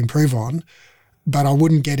that I could improve on, but I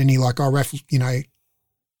wouldn't get any like, oh, Raf, you know,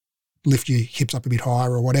 lift your hips up a bit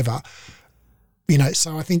higher or whatever. You know,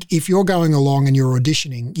 so I think if you're going along and you're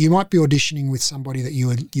auditioning, you might be auditioning with somebody that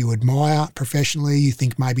you admire professionally. You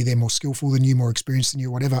think maybe they're more skillful than you, more experienced than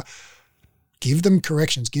you, whatever. Give them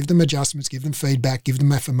corrections, give them adjustments, give them feedback, give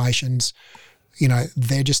them affirmations. You know,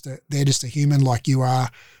 they're just a human like you are.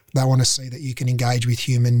 They want to see that you can engage with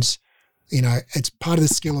humans. You know, it's part of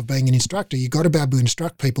the skill of being an instructor. You've got to be able to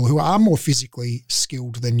instruct people who are more physically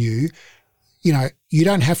skilled than you. You know, you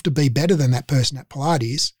don't have to be better than that person at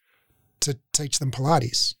Pilates to teach them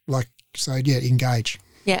Pilates. Like, so yeah, engage.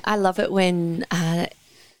 Yeah, I love it when,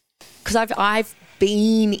 because I've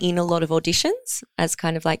been in a lot of auditions as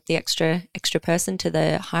kind of like the extra person to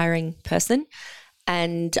the hiring person.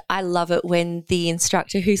 And I love it when the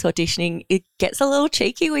instructor who's auditioning, it gets a little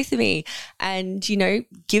cheeky with me and, you know,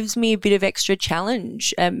 gives me a bit of extra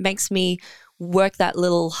challenge, makes me work that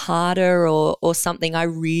little harder or something. I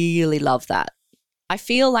really love that. I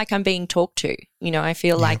feel like I'm being talked to, you know, I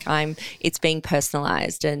feel like it's being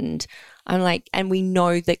personalized, and I'm like, and we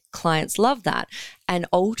know that clients love that. And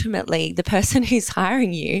ultimately the person who's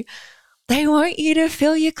hiring you, they want you to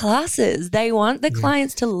fill your classes. They want the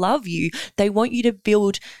clients to love you. They want you to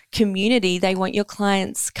build community. They want your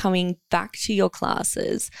clients coming back to your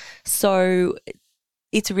classes. So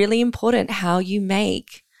it's really important how you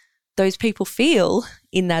make those people feel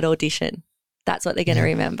in that audition. That's what they're going to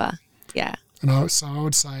remember. Yeah. And so I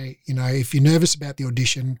would say, you know, if you're nervous about the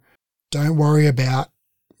audition, don't worry about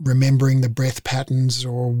remembering the breath patterns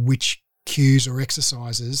or which cues or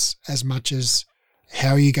exercises as much as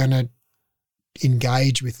how you're going to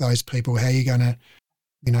engage with those people, how you're going to,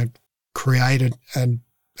 you know, create an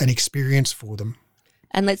experience for them.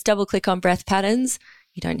 And let's double click on breath patterns.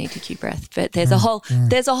 You don't need to cue breath, but there's a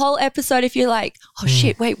whole episode if you're like, oh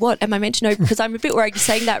shit, wait, what am I meant to know? Because I'm a bit worried you're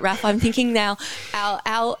saying that, Raf. I'm thinking now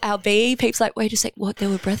our BE peeps like, wait a sec, what? There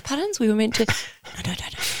were breath patterns? We were meant to no.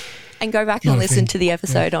 And go back and listen to the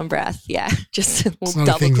episode on breath. Yeah, just we'll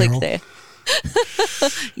double click there.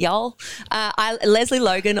 Y'all. Leslie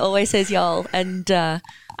Logan always says y'all, and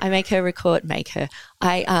I make her record.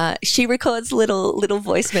 She records little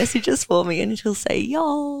voice messages for me, and she'll say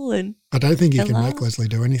y'all. And I don't think you can make Leslie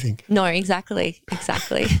do anything. No, exactly.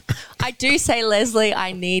 I do say, Leslie,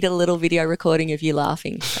 I need a little video recording of you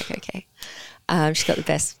laughing. Like, okay, she's got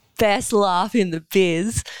the best laugh in the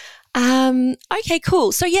biz. Okay,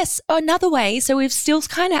 cool. So yes, another way. So we're still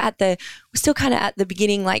kind of at the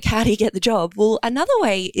beginning. Like, how do you get the job? Well, another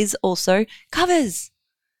way is also covers.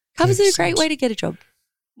 Covers are a great way to get a job.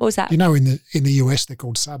 What was that? You know, in the US, they're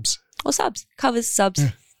called subs. Or subs, covers, subs.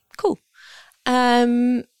 Yeah. Cool.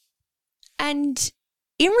 And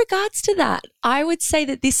in regards to that, I would say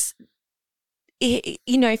that this,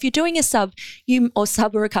 you know, if you're doing a sub, or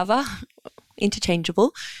sub or a cover,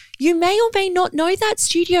 interchangeable, you may or may not know that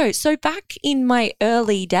studio. So back in my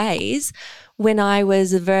early days, when I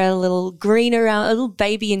was a very little green around, a little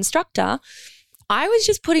baby instructor, I was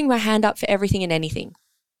just putting my hand up for everything and anything.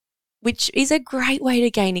 which is a great way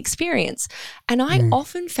to gain experience. And I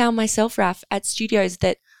often found myself, Raf, at studios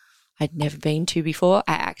that I'd never been to before.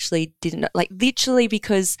 I actually didn't, like literally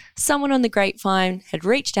because someone on the grapevine had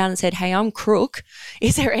reached out and said, hey, I'm crook.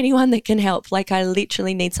 Is there anyone that can help? Like I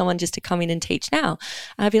literally need someone just to come in and teach now.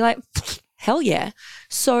 And I'd be like, hell yeah.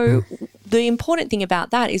 So the important thing about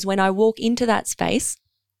that is when I walk into that space,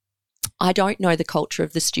 I don't know the culture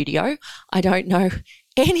of the studio. I don't know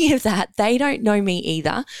any of that. They don't know me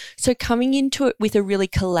either. So coming into it with a really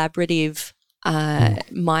collaborative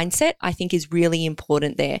mindset, I think is really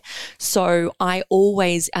important there. So I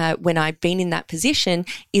always, when I've been in that position,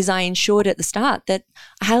 is I ensured at the start that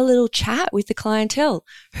I had a little chat with the clientele,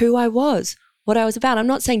 who I was, what I was about. I'm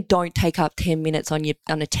not saying don't take up 10 minutes on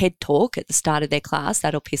a TED talk at the start of their class.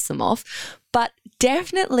 That'll piss them off. But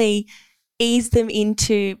definitely ease them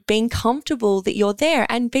into being comfortable that you're there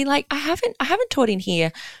and be like, I haven't taught in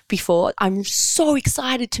here before. I'm so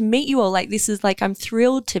excited to meet you all. Like this is like, I'm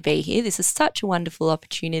thrilled to be here. This is such a wonderful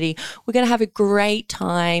opportunity. We're going to have a great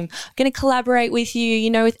time. I'm going to collaborate with you, you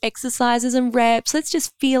know, with exercises and reps. Let's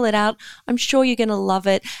just feel it out. I'm sure you're going to love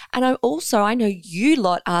it. And I know you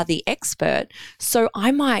lot are the expert. So I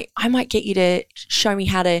might get you to show me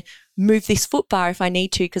how to move this foot bar if I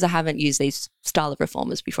need to because I haven't used these style of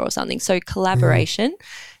reformers before or something. So collaboration,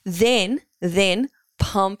 then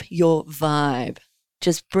pump your vibe.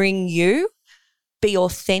 Just bring you, be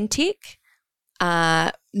authentic,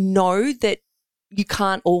 know that you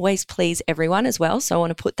can't always please everyone as well. So I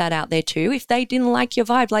want to put that out there too. If they didn't like your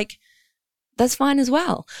vibe, like that's fine as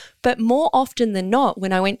well. But more often than not,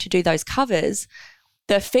 when I went to do those covers,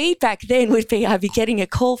 the feedback then would be I'd be getting a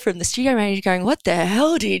call from the studio manager going, what the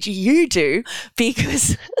hell did you do?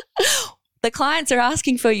 Because the clients are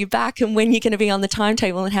asking for you back and when you're going to be on the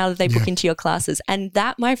timetable and how do they book into your classes. And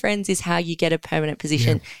that, my friends, is how you get a permanent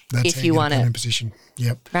position if you want it. Permanent position.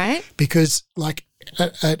 Yep. Right? Because like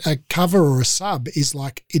a cover or a sub is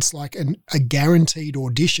like, it's like a guaranteed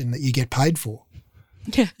audition that you get paid for.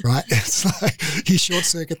 Yeah. Right? It's like you short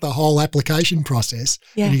circuit the whole application process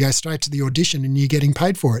and you go straight to the audition and you're getting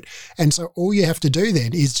paid for it. And so all you have to do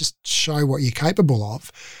then is just show what you're capable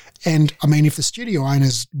of. And I mean, if the studio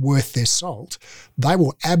owner's worth their salt, they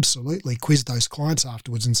will absolutely quiz those clients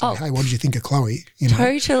afterwards and say, hey, what did you think of Chloe? You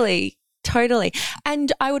know? Totally.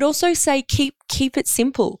 And I would also say keep it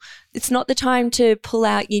simple. It's not the time to pull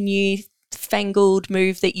out your new fangled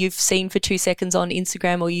move that you've seen for 2 seconds on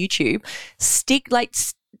Instagram or YouTube.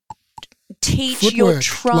 Teach Footwork, your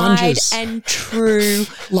tried lunges, and true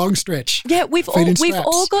long stretch. Yeah, we've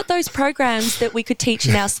all got those programs that we could teach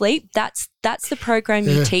in our sleep. That's the program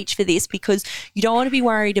you teach for this because you don't want to be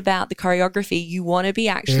worried about the choreography. You want to be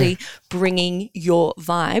actually bringing your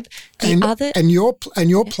vibe. And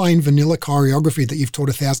your plain vanilla choreography that you've taught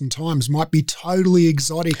 1,000 times might be totally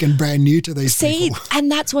exotic and brand new to these people. And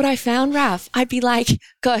that's what I found, Raf. I'd be like,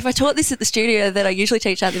 God, if I taught this at the studio that I usually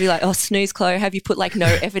teach at, they'd be like, oh, snooze, Chloe, have you put like no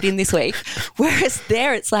effort in this week? Whereas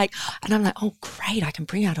there it's like, and I'm like, oh, great, I can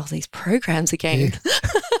bring out all these programs again. Yeah.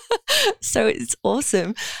 So it's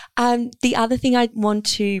awesome. The other thing I want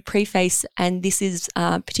to preface, and this is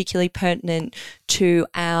particularly pertinent to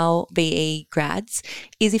our BE grads,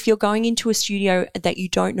 is if you're going into a studio that you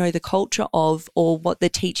don't know the culture of or what the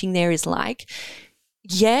teaching there is like,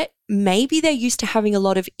 yet maybe they're used to having a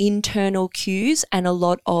lot of internal cues and a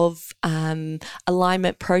lot of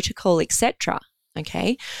alignment protocol, etc.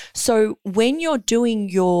 Okay, so when you're doing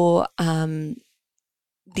your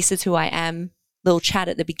this is who I am little chat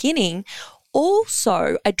at the beginning,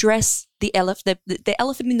 also address the elephant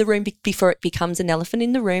in the room before it becomes an elephant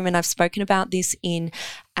in the room. And I've spoken about this in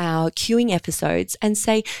our cueing episodes and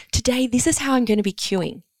say, today, this is how I'm going to be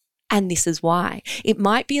cueing. And this is why. It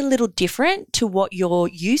might be a little different to what you're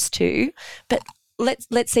used to, but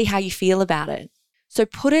let's see how you feel about it. So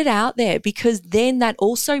put it out there because then that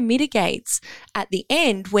also mitigates at the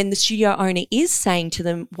end when the studio owner is saying to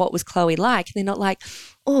them, what was Chloe like? They're not like,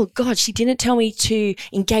 oh God, she didn't tell me to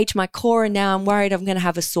engage my core and now I'm worried I'm going to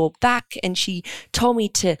have a sore back and she told me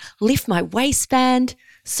to lift my waistband.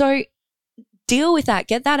 So deal with that.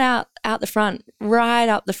 Get that out the front, right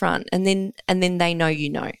up the front, and then they know you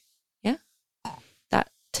know. Yeah? That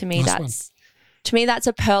to me nice that's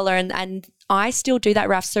a perler and I still do that,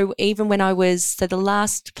 Raf. So even when the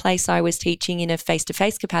last place I was teaching in a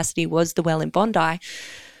face-to-face capacity was the Well in Bondi,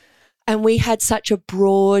 and we had such a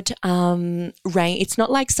broad range. It's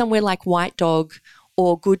not like somewhere like White Dog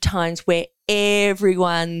or Good Times where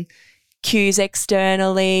everyone cues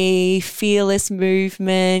externally, fearless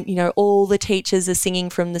movement, you know, all the teachers are singing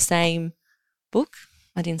from the same book.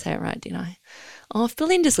 I didn't say it right, did I? Oh, if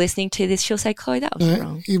Belinda's listening to this, she'll say, Chloe, that was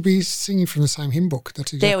wrong. You'll be singing from the same hymn book.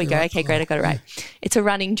 That's exactly there we go. right. Okay, great. I got it right. Yeah. It's a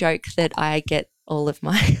running joke that I get all of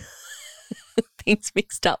my things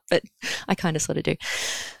mixed up, but I kind of sort of do.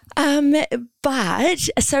 But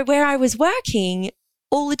so where I was working,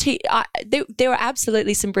 there were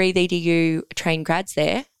absolutely some Breathe EDU trained grads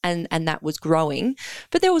there, and that was growing.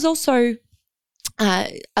 But there was also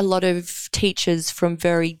a lot of teachers from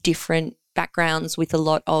very different backgrounds with a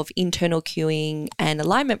lot of internal cueing and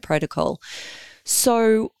alignment protocol.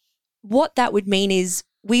 So what that would mean is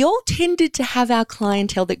we all tended to have our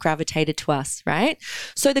clientele that gravitated to us, right?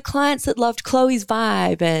 So the clients that loved Chloe's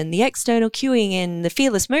vibe and the external cueing and the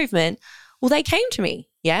fearless movement, well, they came to me,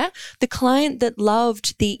 yeah? The client that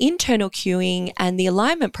loved the internal cueing and the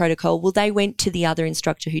alignment protocol, well, they went to the other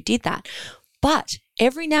instructor who did that. But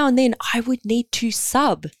every now and then I would need to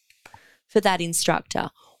sub for that instructor,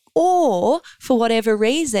 or for whatever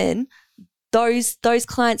reason, those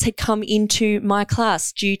clients had come into my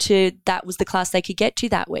class due to that was the class they could get to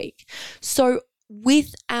that week. So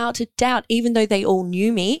without a doubt, even though they all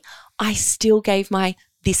knew me, I still gave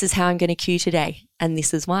this is how I'm going to cue today and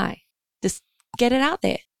this is why. Just get it out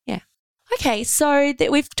there. Yeah. Okay, so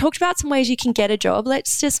we've talked about some ways you can get a job.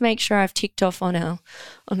 Let's just make sure I've ticked off on our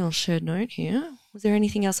shared note here. Was there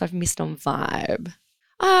anything else I've missed on vibe?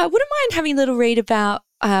 Wouldn't mind having a little read about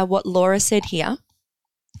what Laura said here.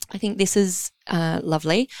 I think this is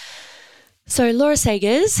lovely. So Laura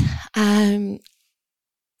Sagers,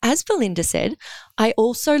 as Belinda said, I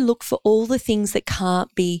also look for all the things that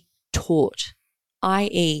can't be taught,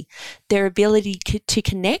 i.e. their ability to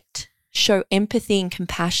connect, show empathy and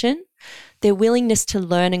compassion, their willingness to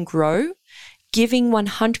learn and grow, giving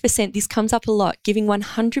 100%, this comes up a lot, giving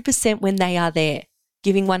 100% when they are there,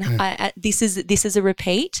 giving this is a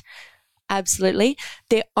repeat. Absolutely.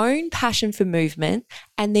 Their own passion for movement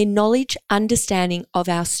and their knowledge, understanding of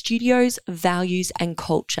our studio's values and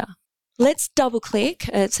culture. Let's double click.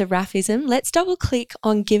 It's a RAFism. Let's double click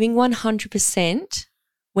on giving 100%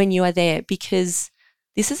 when you are there, because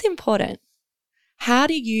this is important.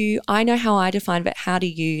 I know how I define, but how do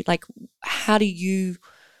you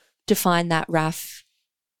define that, RAF,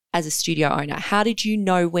 as a studio owner? How did you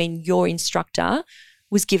know when your instructor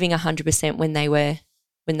was giving 100% when they were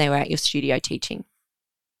at your studio teaching?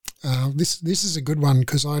 This is a good one,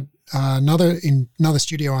 because another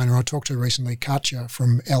studio owner I talked to recently, Katja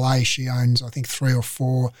from LA, she owns I think 3 or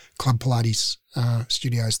 4 Club Pilates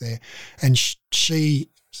studios there, and she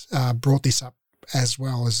brought this up as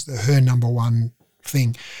well as her number one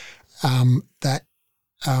thing, that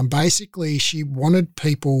basically she wanted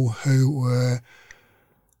people who were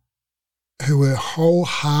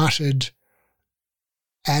wholehearted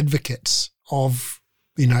advocates of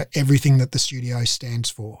everything that the studio stands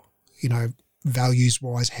for,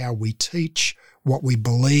 values-wise, how we teach, what we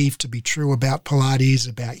believe to be true about Pilates,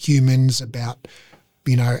 about humans, about,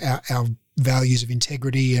 our values of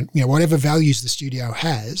integrity and, whatever values the studio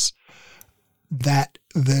has, that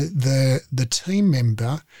the team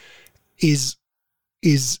member is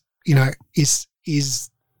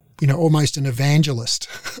almost an evangelist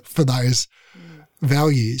for those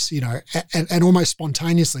values, and almost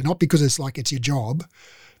spontaneously, not because it's like it's your job,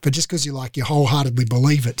 but just because you wholeheartedly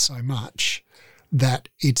believe it so much that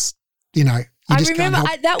it's, I remember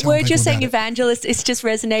that word you're saying, evangelist, is just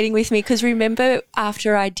resonating with me, because remember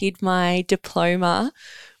after I did my diploma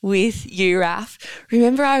with you, Raf,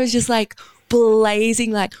 remember I was just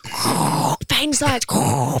blazing pain science,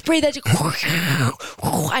 breathe edge,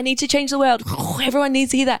 I need to change the world, everyone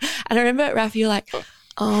needs to hear that. And I remember, Raf, you're like,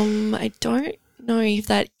 I don't know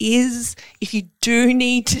if you do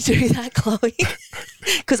need to do that, Chloe,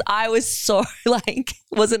 because I was so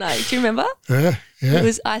wasn't I? Do you remember? Yeah.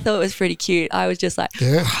 I thought it was pretty cute. I was just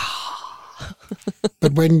yeah.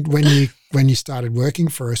 But when you started working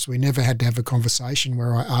for us, we never had to have a conversation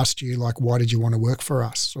where I asked you why did you want to work for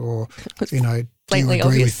us, or do you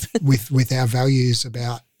agree with our values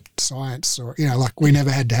about science, or we never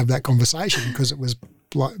had to have that conversation because it was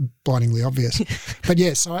blindingly obvious. But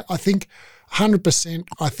yeah, so I think 100%.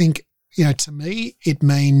 I think to me it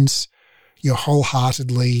means you're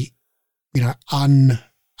wholeheartedly,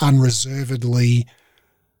 unreservedly,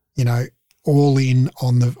 all in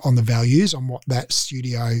on the values, on what that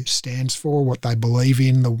studio stands for, what they believe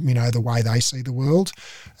in, the way they see the world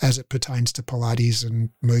as it pertains to Pilates and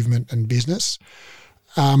movement and business,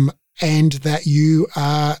 and that you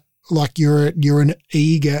are you're an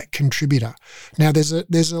eager contributor. Now there's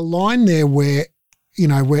a line there where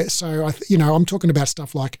I'm talking about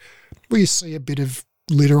stuff like where you see a bit of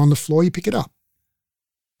litter on the floor, you pick it up.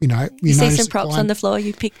 You know, you see notice some the props client- on the floor,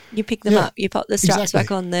 you pick them up, you pop the straps Exactly.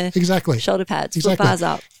 back on the Exactly. shoulder pads, Exactly. flip bars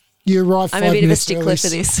up. You arrive 5 I'm a bit of a minutes stickler early. for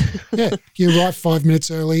this. Yeah, you arrive 5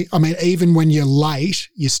 minutes early. I mean, even when you're late,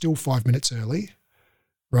 you're still 5 minutes early,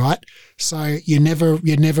 right? So you never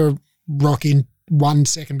rock in 1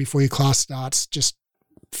 second before your class starts, just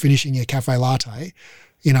finishing your cafe latte.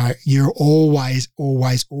 You know, you're always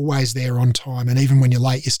there on time, and even when you're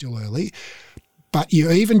late, you're still early. But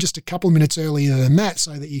you're even just a couple of minutes earlier than that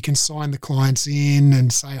so that you can sign the clients in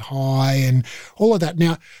and say hi and all of that.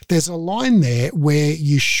 Now, there's a line there where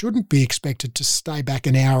you shouldn't be expected to stay back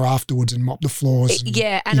an hour afterwards and mop the floors.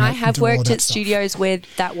 Yeah, and you know, I have do all of worked that at stuff. studios where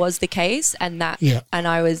that was the case, and that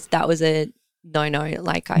was a no.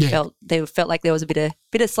 Like I felt like there was a bit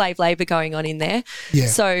of slave labor going on in there. Yeah,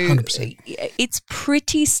 so 100%. it's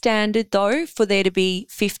pretty standard though for there to be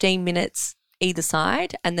 15 minutes either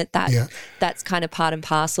side, and that's kind of part and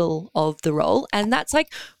parcel of the role. And that's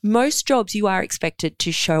like most jobs, you are expected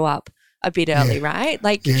to show up a bit early, right?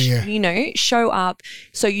 Like, you know, show up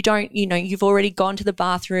so you don't, you know, you've already gone to the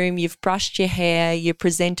bathroom, you've brushed your hair, you're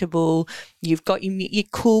presentable, you've got you're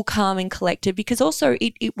cool, calm and collected, because also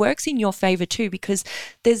it works in your favor too, because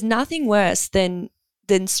there's nothing worse than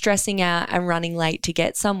stressing out and running late to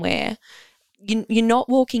get somewhere. You're not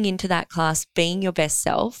walking into that class being your best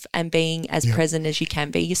self and being as present as you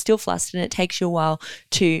can be. You're still flustered, and it takes you a while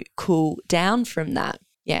to cool down from that.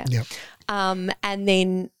 Yeah. Yep. And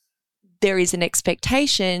then there is an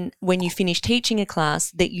expectation when you finish teaching a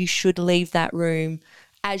class that you should leave that room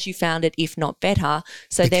as you found it, if not better.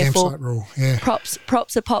 So The therefore, campsite rule, yeah.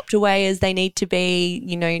 props are popped away as they need to be.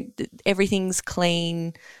 You know, everything's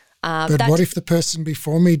clean. But what if the person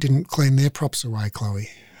before me didn't clean their props away, Chloe?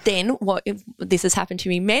 Then what if this has happened to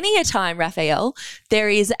me many a time, Raphael, there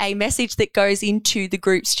is a message that goes into the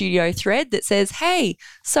group studio thread that says, hey,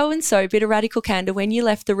 so-and-so, bit of radical candor, when you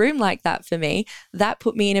left the room like that for me, that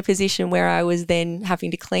put me in a position where I was then having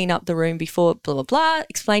to clean up the room before blah, blah, blah,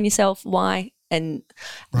 explain yourself, why. And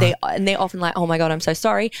they're often like, oh my God, I'm so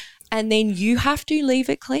sorry. And then you have to leave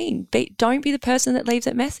it clean. Don't be the person that leaves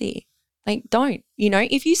it messy. Like, don't. You know,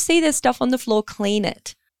 if you see there's stuff on the floor, clean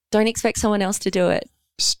it. Don't expect someone else to do it.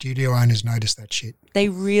 Studio owners notice that shit. They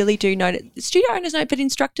really do notice. Studio owners know, but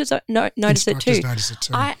instructors notice it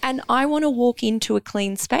too. I want to walk into a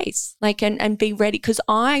clean space, like and be ready, because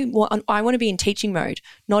I want to be in teaching mode,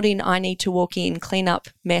 not in I need to walk in, clean up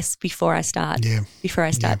mess before I start.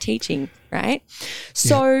 Teaching, right?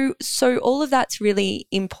 So all of that's really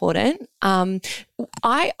important.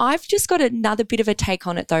 I've just got another bit of a take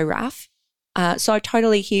on it though, Raf. So I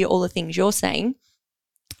totally hear all the things you're saying.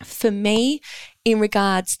 For me, in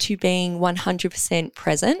regards to being 100%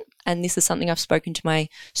 present, and this is something I've spoken to my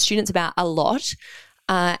students about a lot,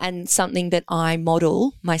 and something that I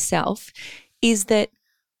model myself, is that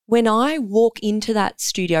when I walk into that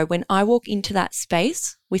studio, when I walk into that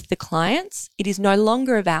space with the clients, it is no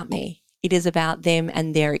longer about me. It is about them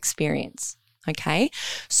and their experience, okay?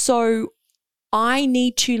 So I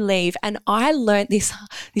need to leave, and I learned this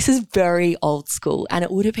is very old school, and it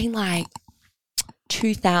would have been like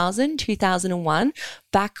 2001,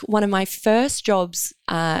 back one of my first jobs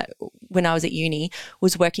when I was at uni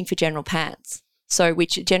was working for General Pants. So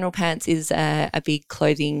which General Pants is a big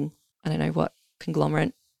clothing, I don't know what,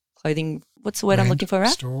 conglomerate, clothing, what's the word I'm looking for,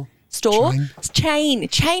 Raf? Store? Chain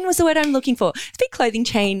was the word I'm looking for. It's a big clothing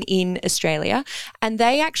chain in Australia, and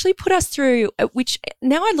they actually put us through, which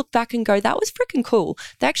now I look back and go, that was freaking cool.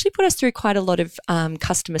 They actually put us through quite a lot of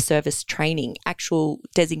customer service training, actual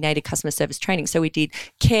designated customer service training. So we did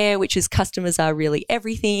CARE, which is customers are really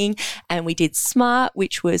everything, and we did SMART,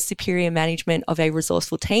 which was superior management of a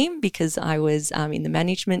resourceful team, because I was in the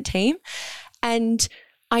management team. And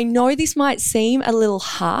I know this might seem a little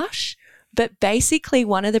harsh, but basically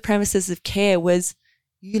one of the premises of CARE was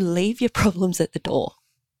you leave your problems at the door.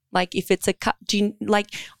 Like if it's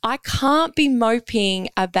I can't be moping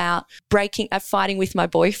about fighting with my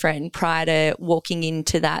boyfriend prior to walking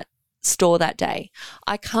into that store that day.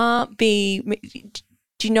 I can't be,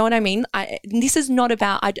 do you know what I mean? This is not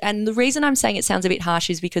about, and the reason I'm saying it sounds a bit harsh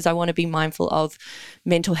is because I want to be mindful of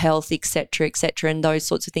mental health, et cetera, and those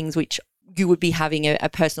sorts of things, which you would be having a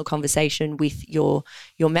personal conversation with your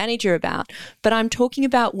manager about. But I'm talking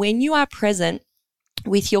about when you are present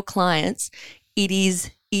with your clients, it is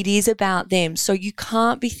about them. So you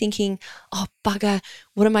can't be thinking, oh, bugger,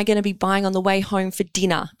 what am I going to be buying on the way home for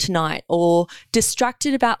dinner tonight? Or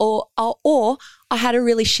distracted about, or I had a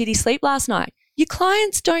really shitty sleep last night. Your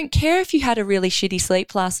clients don't care if you had a really shitty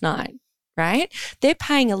sleep last night. Right? They're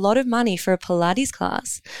paying a lot of money for a Pilates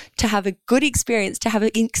class to have a good experience, to have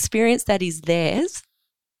an experience that is theirs.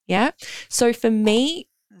 Yeah. So for me,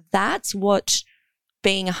 that's what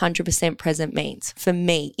being 100% present means for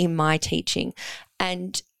me in my teaching.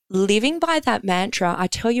 And living by that mantra, I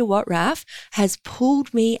tell you what, Raf, has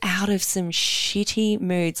pulled me out of some shitty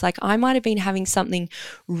moods. Like I might have been having something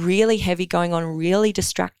really heavy going on, really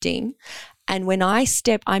distracting. And when I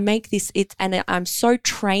make this, and I'm so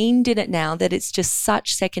trained in it now that it's just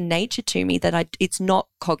such second nature to me that it's not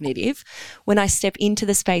cognitive. When I step into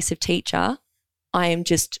the space of teacher,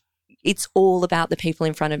 it's all about the people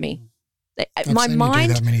in front of me. My mind, you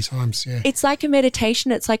do that many times, yeah. It's like a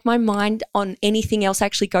meditation. It's like my mind on anything else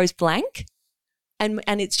actually goes blank, and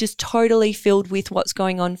it's just totally filled with what's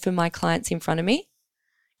going on for my clients in front of me,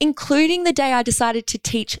 including the day I decided to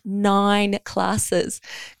teach 9 classes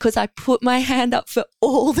because I put my hand up for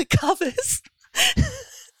all the covers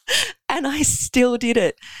and I still did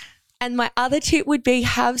it. And my other tip would be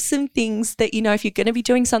have some things that, if you're going to be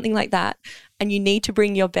doing something like that and you need to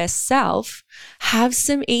bring your best self, have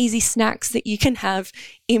some easy snacks that you can have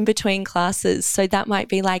in between classes. So that might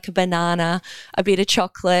be like a banana, a bit of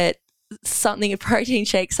chocolate, a protein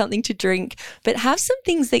shake, something to drink, but have some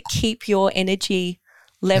things that keep your energy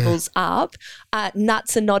levels up.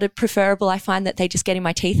 Nuts are not preferable. I find that they just get in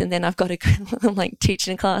my teeth and then I've got to I'm like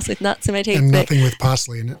teaching a class with nuts in my teeth. And nothing with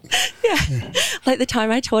parsley in it. Yeah. Like the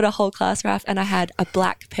time I taught a whole class, Raf, and I had a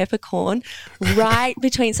black peppercorn right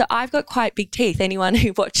between. So I've got quite big teeth. Anyone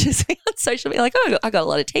who watches me on social media, like, oh, I got a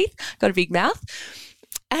lot of teeth, got a big mouth.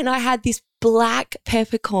 And I had this black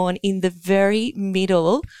peppercorn in the very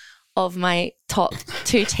middle of my top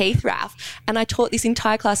 2 teeth, Raf. And I taught this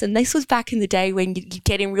entire class, and this was back in the day when you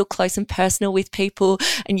get in real close and personal with people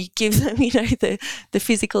and you give them, the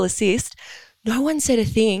physical assist. No one said a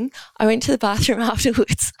thing. I went to the bathroom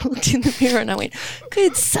afterwards, looked in the mirror and I went,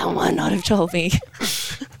 could someone not have told me?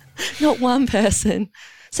 Not one person.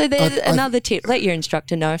 So there's another tip. Let your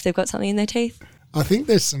instructor know if they've got something in their teeth. I think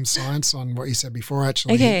there's some science on what you said before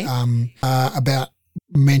actually, okay. About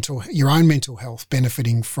your own mental health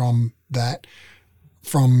benefiting from that,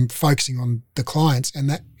 from focusing on the clients,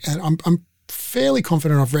 and I'm fairly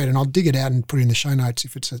confident I've read, and I'll dig it out and put it in the show notes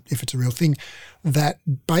if it's a real thing, that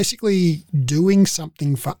basically doing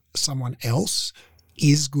something for someone else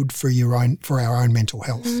is good for our own mental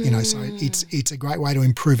health. So it's a great way to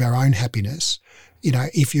improve our own happiness.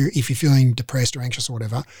 If you're feeling depressed or anxious or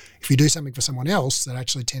whatever, if you do something for someone else, that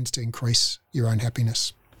actually tends to increase your own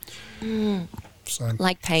happiness. So,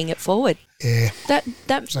 like paying it forward. Yeah. That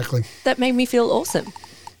exactly. That made me feel awesome.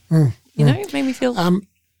 It made me feel.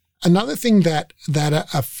 Another thing that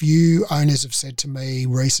a few owners have said to me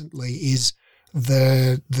recently is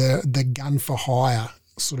the gun for hire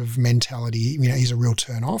sort of mentality, is a real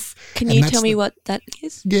turn off. Can you tell me what that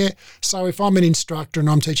is? Yeah. So if I'm an instructor and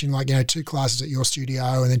I'm teaching 2 classes at your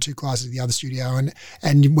studio and then 2 classes at the other studio,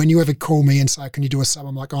 and when you ever call me and say, can you do a sub?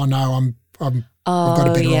 I'm like, oh no, I've got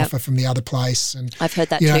a better offer from the other place. And I've heard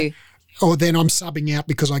that too. Or then I'm subbing out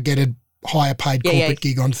because I get a higher paid corporate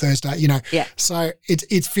gig on Thursday, Yeah. So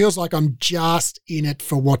it feels like I'm just in it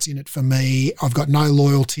for what's in it for me. I've got no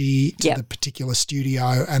loyalty to the particular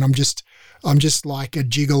studio, and I'm just like a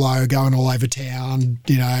gigolo going all over town,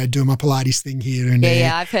 doing my Pilates thing here and there.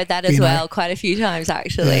 Yeah, I've heard that as well quite a few times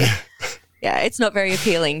actually. Yeah, it's not very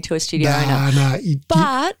appealing to a studio owner. No.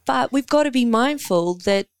 But we've got to be mindful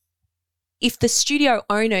that if the studio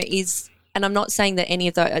owner is, and I'm not saying that any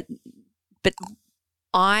of the, but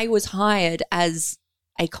I was hired as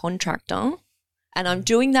a contractor, and I'm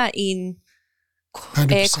doing that in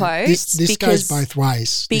 100%. air quotes. This goes both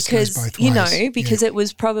ways. Because it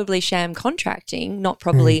was probably sham contracting, not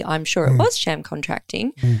probably, I'm sure it was sham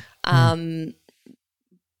contracting by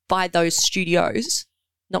those studios,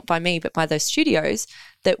 not by me, but by those studios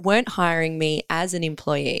that weren't hiring me as an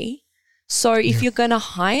employee. So if you're going to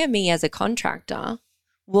hire me as a contractor,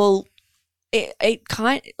 well, it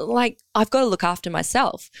kind of like I've got to look after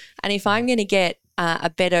myself. And if I'm going to get a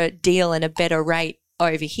better deal and a better rate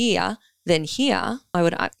over here than here, I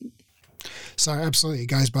would. So absolutely, it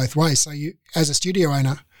goes both ways. So you, as a studio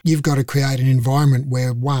owner, you've got to create an environment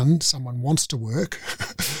where 1, someone wants to work,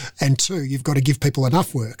 and 2, you've got to give people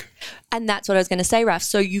enough work. And that's what I was going to say, Raf.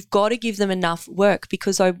 So you've got to give them enough work,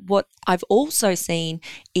 because what I've also seen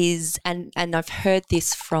is, and I've heard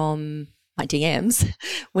this from my DMs,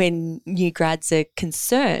 when new grads are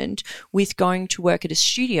concerned with going to work at a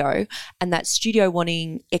studio and that studio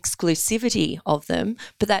wanting exclusivity of them,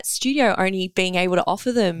 but that studio only being able to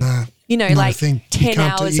offer them, 10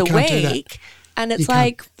 hours a week. And it's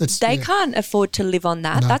like they can't afford to live on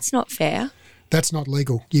that. No. That's not fair. That's not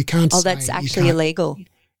legal. You can't. Oh, that's actually illegal.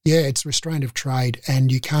 Yeah, it's restraint of trade,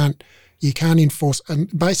 and you can't enforce.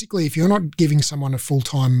 And basically, if you're not giving someone a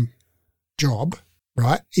full-time job,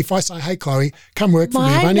 right? If I say, hey, Chloe, come work for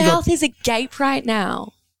me. My mouth is agape right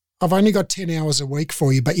now. I've only got 10 hours a week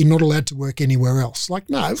for you, but you're not allowed to work anywhere else. Like,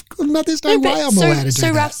 no, there's no way I'm allowed to do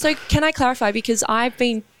that. Ralph, so can I clarify? Because I've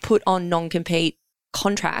been put on non-compete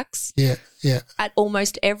contracts at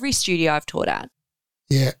almost every studio I've taught at.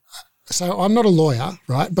 Yeah. So I'm not a lawyer,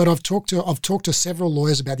 right? But I've talked to several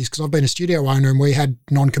lawyers about this because I've been a studio owner and we had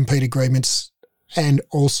non-compete agreements. And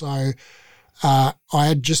also I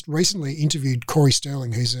had just recently interviewed Corey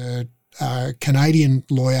Sterling, who's a Canadian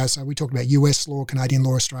lawyer. So we talked about US law, Canadian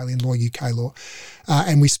law, Australian law, UK law.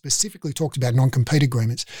 And we specifically talked about non-compete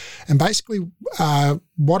agreements. And basically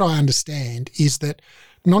what I understand is that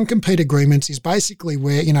non-compete agreements is basically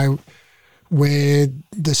where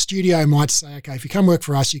the studio might say, okay, if you come work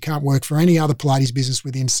for us, you can't work for any other Pilates business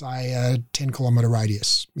within, say, a 10-kilometre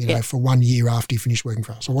radius, for 1 year after you finish working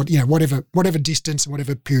for us, or whatever distance and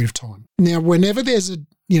whatever period of time. Now, whenever there's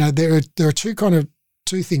there are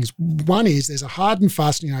two things. One is there's a hard and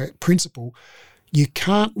fast, principle. You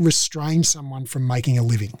can't restrain someone from making a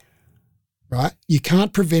living, right? You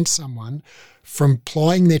can't prevent someone from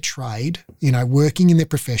plying their trade, working in their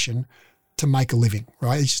profession to make a living,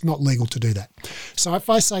 right? It's just not legal to do that. So if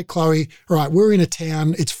I say, Chloe, right, we're in a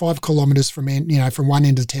town, it's 5 kilometres from one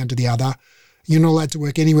end of the town to the other. You're not allowed to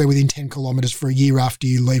work anywhere within 10 kilometres for a year after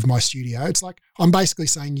you leave my studio. It's like I'm basically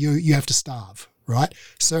saying you have to starve, right?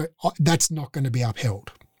 So that's not going to be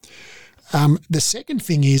upheld. The second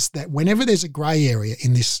thing is that whenever there's a grey area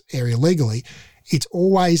in this area legally, it's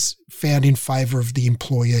always found in favour of the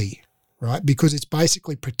employee, right? Because it's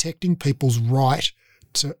basically protecting people's right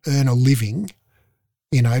to earn a living,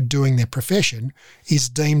 doing their profession is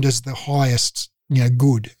deemed as the highest,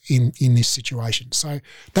 good in this situation. So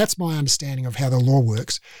that's my understanding of how the law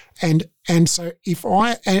works. And so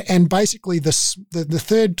and basically the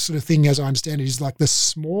third sort of thing, as I understand it, is like the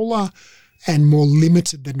smaller and more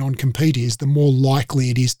limited the non-compete is, the more likely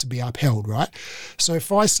it is to be upheld, right? So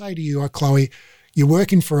if I say to you, Chloe, you're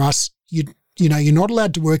working for us, you're not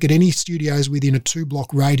allowed to work at any studios within a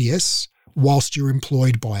 2-block radius whilst you're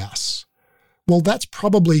employed by us. Well, that's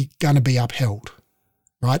probably going to be upheld,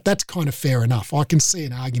 right? That's kind of fair enough. I can see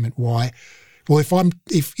an argument why. Well, if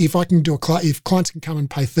I can do if clients can come and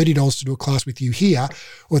pay $30 to do a class with you here,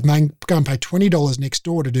 or if they go and pay $20 next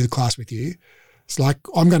door to do the class with you, it's like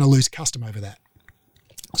I'm going to lose custom over that.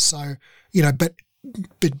 So, but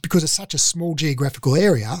because it's such a small geographical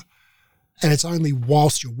area, and it's only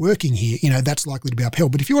whilst you're working here, that's likely to be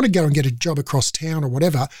upheld. But if you want to go and get a job across town or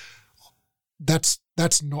whatever, that's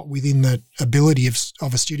not within the ability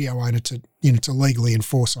of a studio owner to legally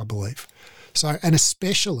enforce, I believe. So, and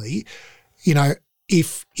especially,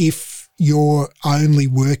 if you're only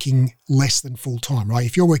working less than full time, right?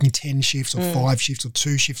 If you're working 10 shifts or 5 shifts or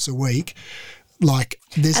 2 shifts a week, like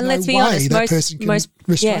there's no way that person can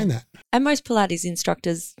restrain that. And most Pilates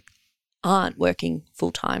instructors aren't working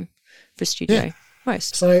full time for studio. Yeah.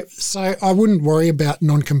 Most. So I wouldn't worry about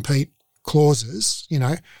non-compete clauses.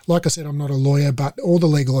 Like I said, I'm not a lawyer, but all the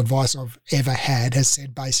legal advice I've ever had has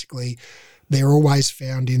said basically they're always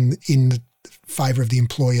found in favour of the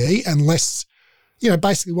employee, unless,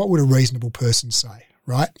 basically what would a reasonable person say,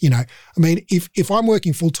 right? I mean, if I'm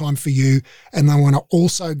working full-time for you and they want to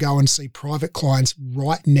also go and see private clients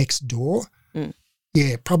right next door,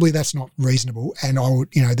 yeah, probably that's not reasonable, and I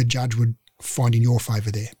would, the judge would find in your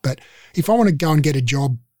favour there. But if I want to go and get a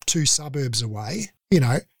job 2 suburbs away,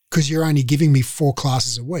 because you're only giving me 4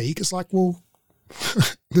 classes a week, it's like, well,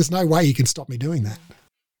 there's no way you can stop me doing that.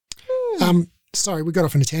 Sorry, we got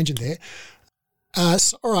off on a tangent there. All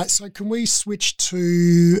right, so can we switch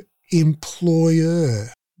to employer?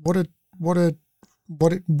 What do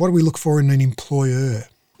we look for in an employer?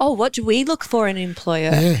 Oh, what do we look for in an employer?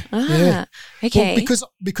 Yeah. Okay.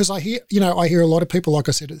 Well, because I hear a lot of people, like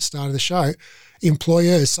I said at the start of the show,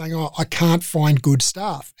 employers saying, "Oh, I can't find good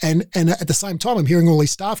staff," and at the same time, I'm hearing all these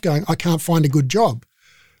staff going, "I can't find a good job,"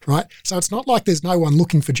 right? So it's not like there's no one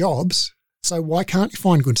looking for jobs. So why can't you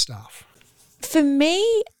find good staff? For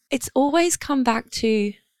me, it's always come back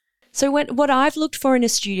to. So what I've looked for in a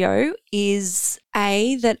studio is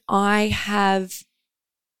that I have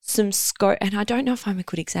some scope, and I don't know if I'm a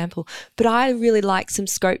good example, but I really like some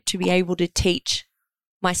scope to be able to teach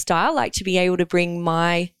my style, like to be able to bring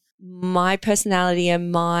my personality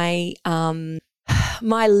and my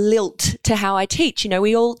lilt to how I teach.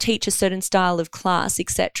 We all teach a certain style of class,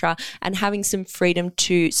 etc., and having some freedom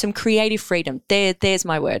some creative freedom. There's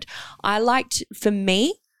my word. I like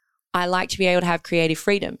to be able to have creative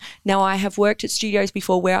freedom. Now, I have worked at studios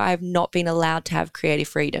before where I have not been allowed to have creative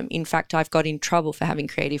freedom. In fact, I've got in trouble for having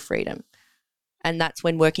creative freedom. And that's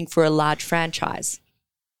when working for a large franchise.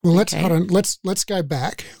 Well, let's Okay. hold on. Let's go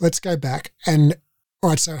back. And all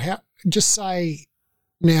right. So just say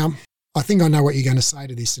now. I think I know what you're going to say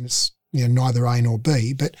to this, and it's neither A nor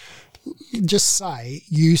B. But just say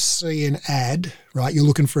you see an ad, right? You're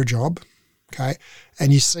looking for a job, okay,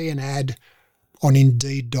 and you see an ad on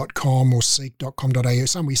Indeed.com or Seek.com.au.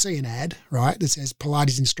 Somewhere you see an ad, right, that says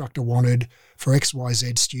Pilates instructor wanted for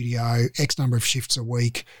XYZ studio, X number of shifts a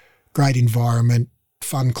week, great environment,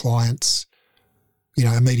 fun clients,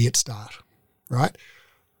 immediate start, right?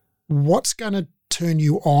 What's going to turn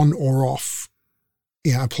you on or off,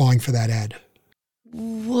 applying for that ad?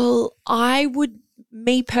 Well,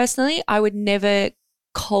 me personally, I would never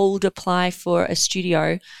cold apply for a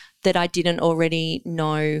studio that I didn't already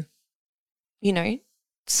know,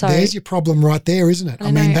 So there's your problem right there, isn't it?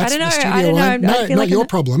 I mean, that's I don't know. the studio I don't know. owner. I No, feel not like your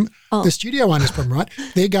problem. Oh. The studio owner's problem, right?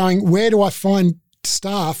 They're going, where do I find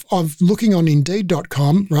staff? I'm looking on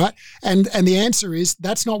Indeed.com, right? And the answer is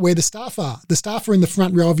that's not where the staff are. The staff are in the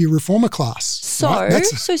front row of your reformer class. So, right?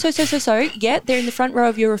 yeah, they're in the front row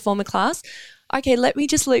of your reformer class. Okay, let me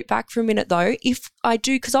just loop back for a minute though. If I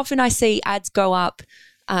do, because often I see ads go up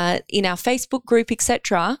in our Facebook group,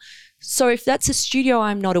 etc. So if that's a studio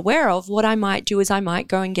I'm not aware of, what I might do is I might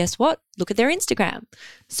go and guess what? Look at their Instagram.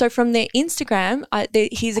 So from their Instagram,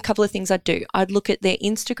 here's a couple of things I'd do. I'd look at their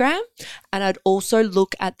Instagram and I'd also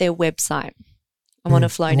look at their website. I'm on a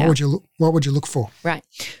flow now. What would you look for? Right.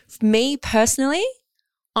 Me personally,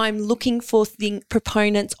 I'm looking for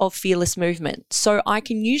proponents of fearless movement. So I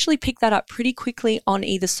can usually pick that up pretty quickly on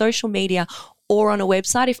either social media or on a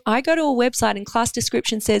website. If I go to a website and class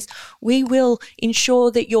description says, we will ensure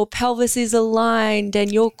that your pelvis is aligned and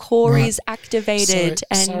your core Right. is activated.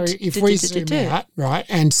 So if we zoom out, right,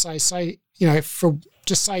 and say,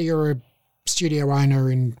 just say you're a studio owner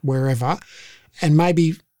in wherever, and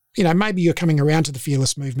maybe you're coming around to the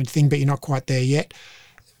fearless movement thing, but you're not quite there yet.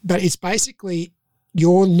 But it's basically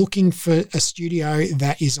you're looking for a studio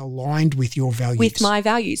that is aligned with your values. With my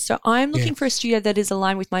values. So I'm looking for a studio that is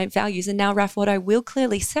aligned with my values. And now, Raf, what I will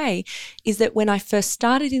clearly say is that when I first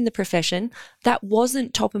started in the profession, that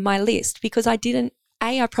wasn't top of my list because I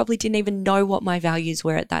probably didn't even know what my values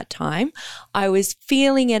were at that time. I was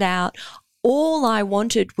feeling it out. All I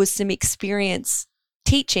wanted was some experience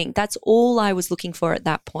teaching. That's all I was looking for at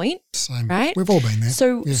that point. Same. Right? We've all been there.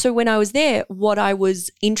 So when I was there, what I was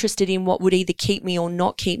interested in, what would either keep me or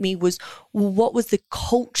not keep me, was what was the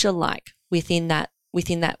culture like within that?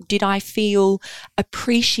 Did I feel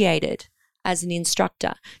appreciated as an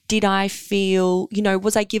instructor? Did I feel,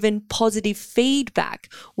 was I given positive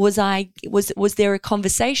feedback? Was there a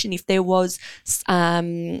conversation? If there was,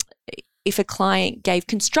 if a client gave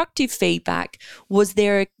constructive feedback, was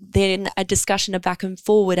there then a discussion, a back and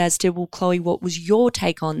forward as to, well, Chloe, what was your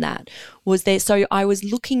take on that? So I was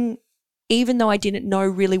looking, even though I didn't know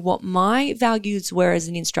really what my values were as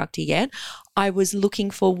an instructor yet, I was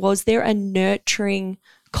looking for, was there a nurturing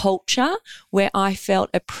culture where I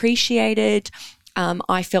felt appreciated,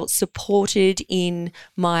 I felt supported in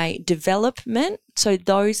my development. So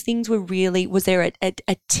those things were really, was there a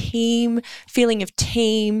team, feeling of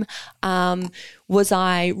team? Was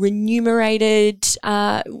I remunerated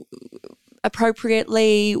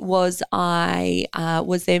appropriately? Was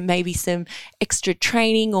there maybe some extra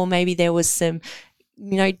training, or maybe there was some,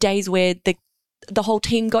 days where the whole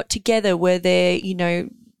team got together? Were there,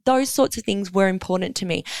 those sorts of things were important to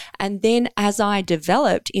me. And then as I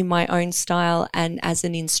developed in my own style and as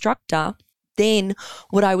an instructor, then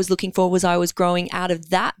what I was looking for was I was growing out of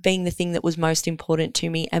that being the thing that was most important to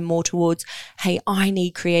me, and more towards, hey, I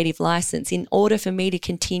need creative license. In order for me to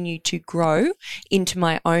continue to grow into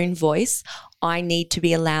my own voice, I need to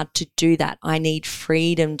be allowed to do that. I need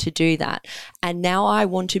freedom to do that. And now I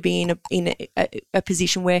want to be in a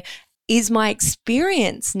position where, is my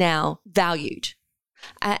experience now valued?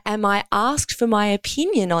 Am I asked for my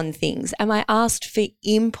opinion on things? Am I asked for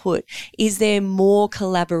input? Is there more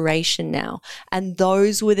collaboration now? And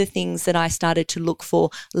those were the things that I started to look for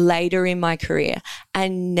later in my career.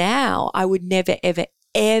 And now I would never, ever,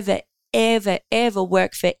 ever, ever, ever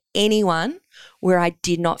work for anyone where I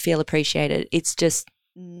did not feel appreciated. It's just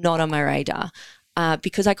not on my radar,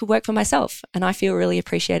 because I could work for myself, and I feel really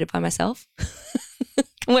appreciated by myself.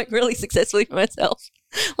 Can work really successfully for myself.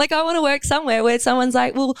 Like, I want to work somewhere where someone's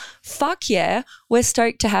like, well, fuck yeah, we're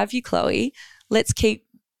stoked to have you, Chloe. Let's keep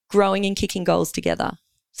growing and kicking goals together.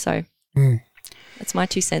 So that's my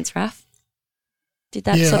 2 cents, Raf. Did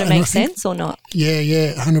that sort of make sense or not?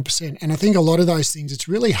 Yeah, 100%. And I think a lot of those things, it's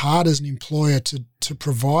really hard as an employer to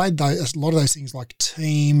provide a lot of those things like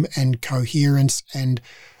team and coherence and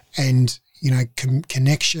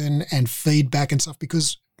connection and feedback and stuff,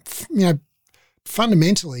 because,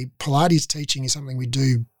 fundamentally, Pilates teaching is something we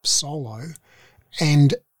do solo,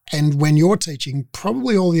 and when you're teaching,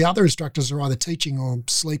 probably all the other instructors are either teaching or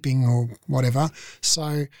sleeping or whatever.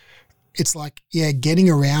 So it's like, getting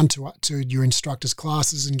around to your instructors'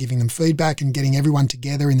 classes and giving them feedback and getting everyone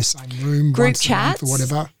together in the same room, group once chats a month or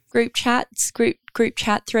whatever. Group chats, group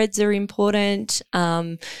chat threads are important.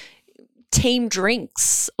 Team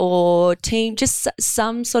drinks or just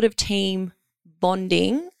some sort of team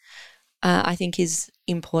bonding, I think is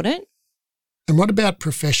important. And what about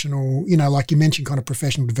professional, like you mentioned, kind of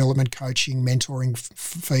professional development, coaching, mentoring,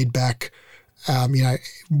 feedback?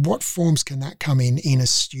 What forms can that come in a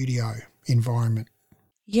studio environment?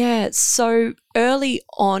 Yeah, so early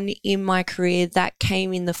on in my career, that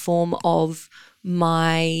came in the form of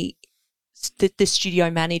the studio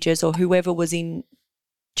managers or whoever was in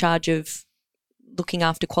charge of looking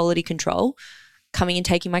after quality control coming and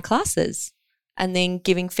taking my classes and then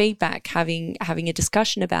giving feedback, having a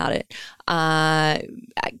discussion about it,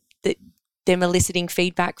 them eliciting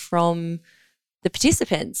feedback from the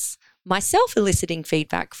participants, myself eliciting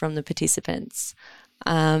feedback from the participants.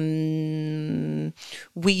 We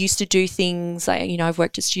used to do things like, I've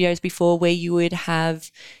worked at studios before where you would have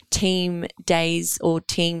team days or a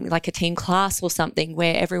team class or something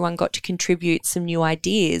where everyone got to contribute some new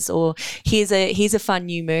ideas, or here's a fun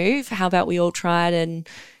new move. How about we all try it? And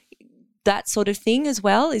that sort of thing as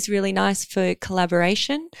well is really nice for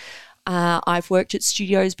collaboration. I've worked at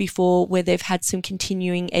studios before where they've had some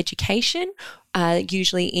continuing education,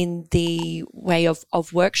 usually in the way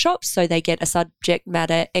of workshops. So they get a subject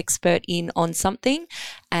matter expert in on something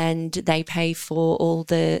and they pay for all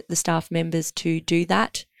the staff members to do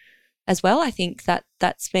that as well. I think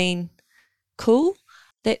that's been cool.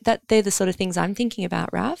 That they're the sort of things I'm thinking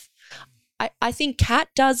about, Rav. I think Kat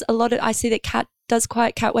does a lot of – I see that Kat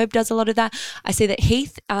Webb does a lot of that. I see that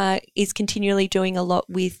Heath is continually doing a lot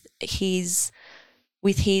with his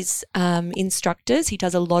instructors. He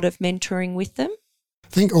does a lot of mentoring with them. I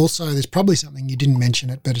think also there's probably something, you didn't mention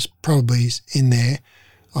it, but it's probably in there.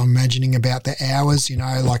 I'm imagining about the hours,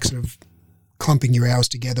 like sort of clumping your hours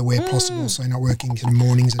together where possible, so you're not working in the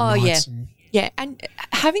mornings and nights. Yeah, and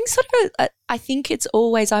having sort of I think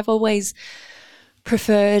I've always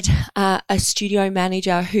preferred a studio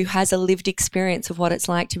manager who has a lived experience of what it's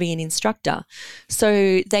like to be an instructor.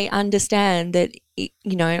 So they understand that,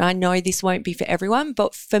 I know this won't be for everyone,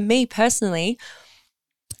 but for me personally,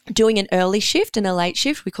 doing an early shift and a late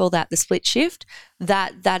shift, we call that the split shift,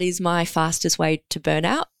 that is my fastest way to burn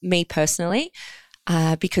out, me personally,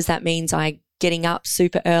 because that means I getting up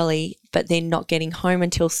super early but then not getting home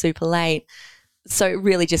until super late. So it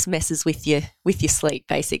really just messes with your sleep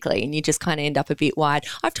basically, and you just kind of end up a bit wired.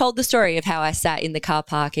 I've told the story of how I sat in the car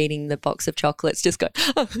park eating the box of chocolates, just going,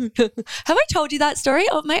 oh, have I told you that story?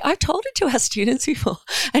 Oh, mate, I've told it to our students before,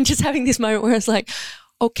 and just having this moment where I was like,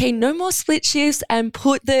 okay, no more split shifts, and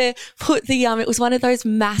put the it was one of those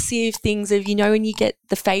massive things of, when you get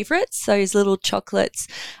the favorites, those little chocolates,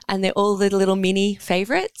 and they're all the little mini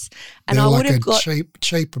favorites. And they're I like would have got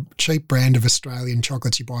cheap brand of Australian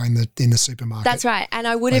chocolates you buy in the supermarket. That's right. And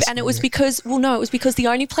I would have, and it was because the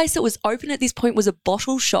only place that was open at this point was a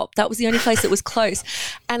bottle shop. That was the only place that was close.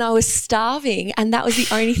 And I was starving and that was the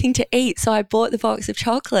only thing to eat. So I bought the box of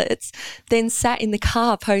chocolates, then sat in the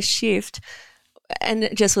car post shift, and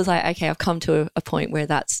it just was like, okay, I've come to a point where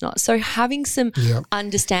that's not. So having some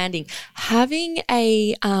understanding, having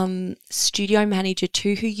a studio manager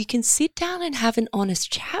too who you can sit down and have an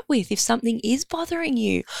honest chat with if something is bothering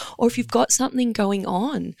you or if you've got something going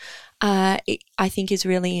on, I think is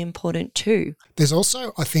really important too. There's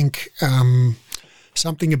also, I think,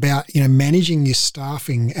 something about, managing your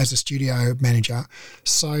staffing as a studio manager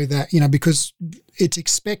so that, because it's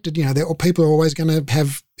expected, people are always going to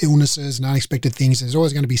have illnesses and unexpected things. There's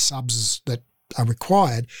always going to be subs that are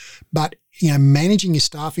required. But, managing your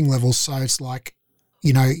staffing levels so it's like,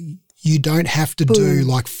 you don't have to do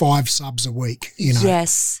like 5 subs a week,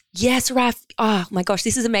 Yes, Raf. Oh my gosh,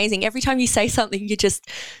 this is amazing. Every time you say something, you're just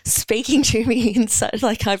speaking to me inside.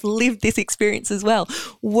 Like I've lived this experience as well.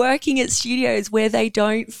 Working at studios where they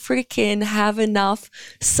don't freaking have enough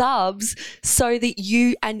subs so that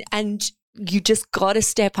you and you just got to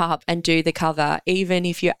step up and do the cover, even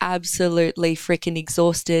if you're absolutely freaking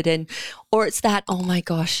exhausted or it's that, oh my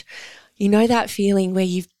gosh, that feeling where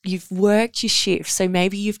you've worked your shift. So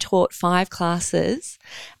maybe you've taught 5 classes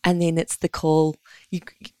and then it's the call.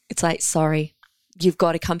 It's like, sorry, you've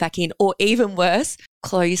got to come back in. Or even worse,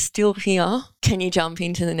 Chloe, you're still here. Can you jump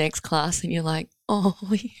into the next class? And you're like, oh,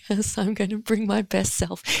 yes, I'm going to bring my best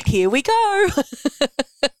self. Here we go.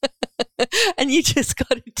 and you just got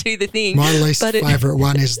to do the thing. My least favourite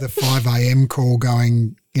one is the 5 a.m. call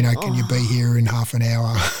going, can you be here in half an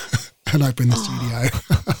hour and open the studio?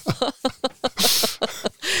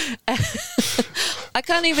 I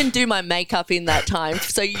can't even do my makeup in that time.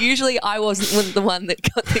 So usually I wasn't the one that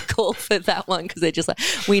got the call for that one because they're just like,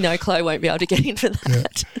 we know Chloe won't be able to get in for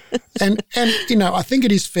that. Yeah. And I think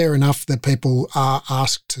it is fair enough that people are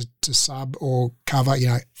asked to sub or cover,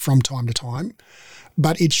 from time to time.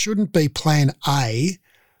 But it shouldn't be plan A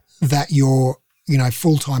that your,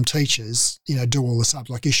 full-time teachers, do all the subs.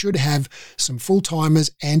 Like you should have some full-timers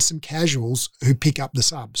and some casuals who pick up the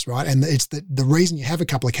subs, right? And it's the reason you have a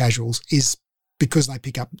couple of casuals is because they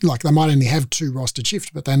pick up, like they might only have 2 rostered shifts,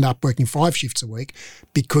 but they end up working 5 shifts a week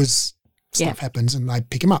because stuff happens and they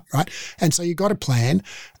pick them up, right? And so you got a plan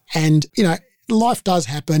and, life does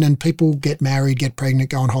happen and people get married, get pregnant,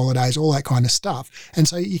 go on holidays, all that kind of stuff. And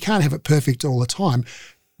so you can't have it perfect all the time,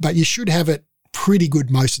 but you should have it pretty good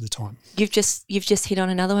most of the time. You've just hit on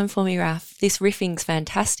another one for me, Raf. This riffing's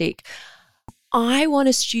fantastic. I want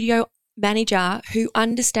a studio manager who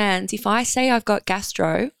understands if I say I've got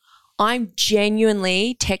gastro, I'm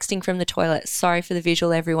genuinely texting from the toilet. Sorry for the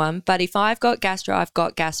visual, everyone. But if I've got gastro, I've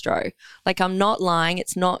got gastro. Like I'm not lying.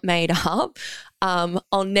 It's not made up.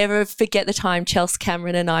 I'll never forget the time Chelsea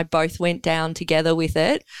Cameron and I both went down together with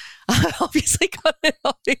it. I obviously got it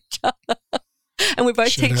off each other. And we're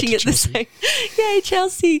both teaching at the same. Yay,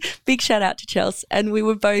 Chelsea. Big shout out to Chelsea. And we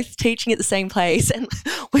were both teaching at the same place. And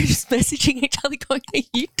we're just messaging each other going, are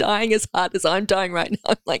you dying as hard as I'm dying right now?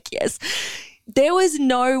 I'm like, yes. There was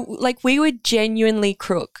we were genuinely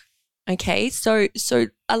crook. Okay. So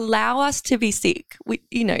allow us to be sick,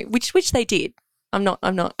 which they did. I'm not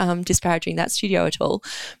disparaging that studio at all,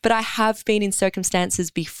 but I have been in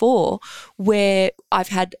circumstances before where I've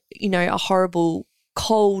had, a horrible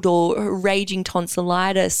cold or raging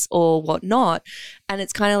tonsillitis or whatnot. And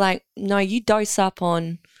it's kind of like, no, you dose up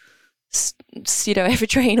on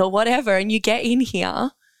pseudoephedrine or whatever and you get in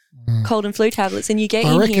here. Cold and flu tablets and you get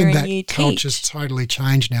in here and you teach. I reckon that culture's totally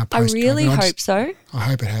changed now post-COVID. I really hope so. I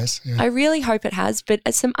hope it has. Yeah. I really hope it has, but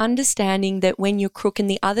some understanding that when you're crook, and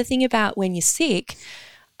the other thing about when you're sick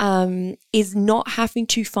is not having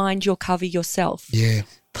to find your cover yourself. Yeah.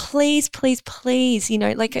 Please, please, please,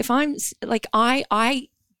 if I'm like I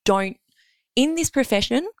don't, in this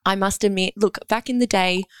profession, I must admit, look, back in the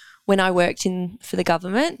day when I worked for the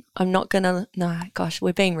government,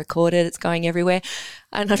 we're being recorded. It's going everywhere.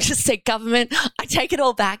 And I've just said government. I take it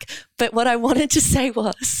all back. But what I wanted to say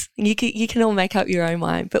was, you can all make up your own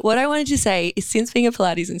mind. But what I wanted to say is since being a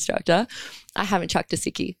Pilates instructor, I haven't chucked a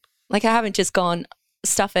sickie. Like I haven't just gone,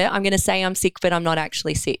 stuff it. I'm going to say I'm sick, but I'm not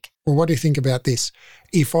actually sick. Well, what do you think about this?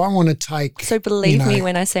 If I want to take... So believe me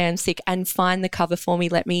when I say I'm sick and find the cover for me,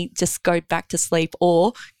 let me just go back to sleep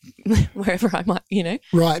or wherever I might,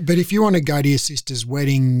 Right, but if you want to go to your sister's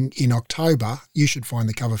wedding in October, you should find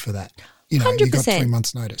the cover for that. 100%. You got 3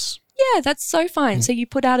 months' notice. Yeah, that's so fine. Mm. So you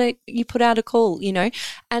put out a call,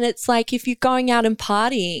 and it's like if you're going out and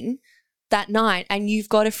partying that night and you've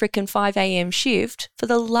got a freaking 5 a.m. shift, for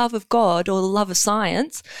the love of God or the love of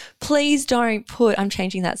science, please don't put, I'm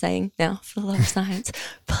changing that saying now, for the love of science,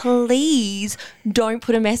 please don't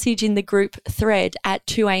put a message in the group thread at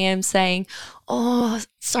 2 a.m. saying, oh,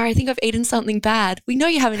 sorry, I think I've eaten something bad. We know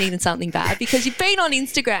you haven't eaten something bad because you've been on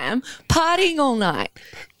Instagram partying all night.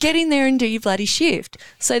 Get in there and do your bloody shift.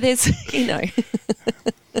 So there's,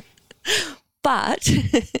 but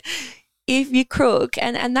if you crook,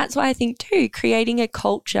 and that's why I think too, creating a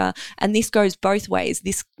culture, and this goes both ways,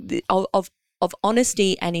 of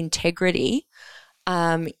honesty and integrity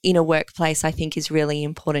in a workplace, I think is really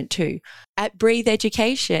important too. At Breathe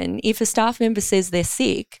Education, if a staff member says they're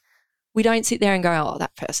sick, we don't sit there and go, oh,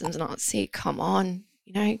 that person's not sick. Come on,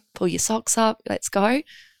 pull your socks up. Let's go.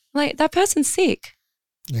 Like, that person's sick.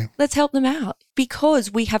 Yeah. Let's help them out, because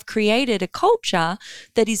we have created a culture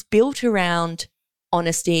that is built around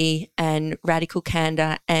honesty and radical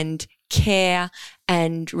candor and care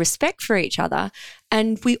and respect for each other.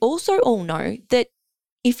 And we also all know that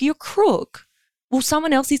if you're crook, well,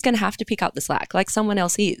 someone else is going to have to pick up the slack, like someone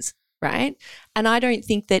else is, right? And I don't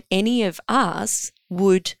think that any of us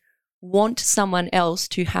would want someone else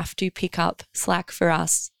to have to pick up slack for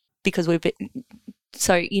us because we've been...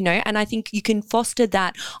 So, and I think you can foster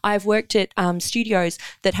that. I've worked at studios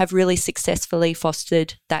that have really successfully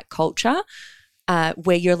fostered that culture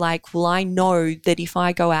where you're like, well, I know that if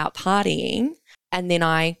I go out partying and then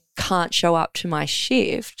I can't show up to my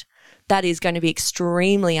shift, that is going to be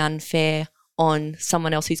extremely unfair on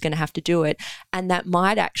someone else who's going to have to do it. And that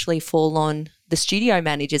might actually fall on the studio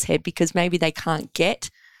manager's head because maybe they can't get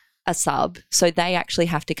a sub. So they actually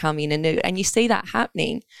have to come in and you see that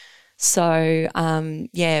happening. So,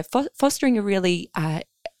 fostering a really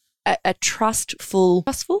a trustful,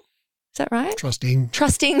 is that right? Trusting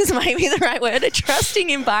is maybe the right word. A trusting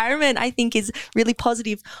environment, I think, is really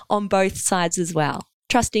positive on both sides as well.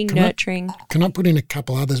 Trusting, nurturing. Can I put in a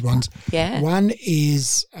couple others ones? Yeah. One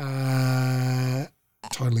is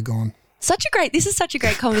totally gone. This is such a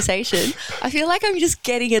great conversation. I feel like I'm just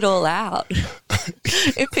getting it all out.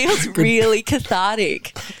 It feels really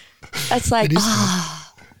cathartic. It's like,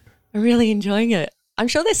 I'm really enjoying it. I'm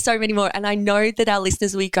sure there's so many more, and I know that our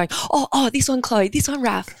listeners will be going, this one, Chloe, this one,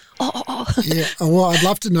 Raph. Yeah, well, I'd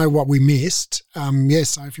love to know what we missed.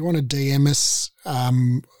 So if you want to DM us,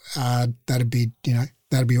 that'd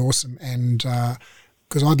be awesome. And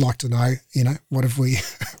because I'd like to know, what have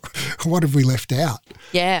we left out?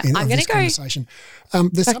 Yeah, I'm going to go conversation.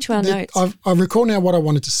 There's back to our notes. I recall now what I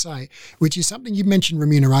wanted to say, which is something you mentioned,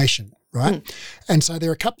 remuneration. Right. And so there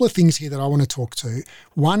are a couple of things here that I want to talk to.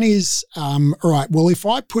 One is, all right, well, if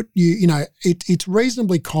I put you, it's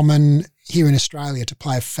reasonably common here in Australia to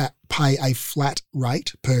pay a flat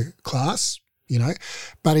rate per class,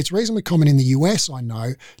 but it's reasonably common in the US, I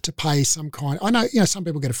know, to pay some kind, I know, some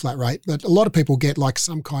people get a flat rate, but a lot of people get like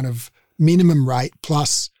some kind of minimum rate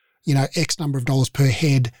plus, X number of dollars per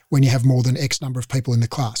head when you have more than X number of people in the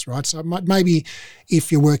class, right? So maybe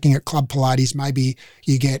if you're working at Club Pilates, maybe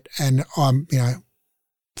you get an,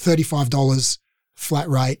 $35 flat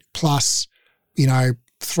rate plus,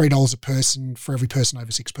 $3 a person for every person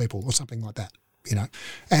over 6 people or something like that,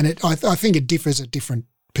 And I think it differs at different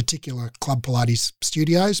particular Club Pilates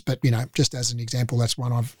studios, but, just as an example, that's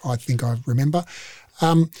one I think I remember.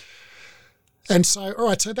 And so, all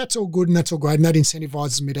right, so that's all good and that's all great, and that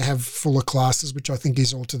incentivizes me to have fuller classes, which I think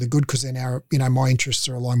is all to the good because then my interests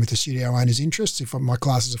are aligned with the studio owner's interests. If my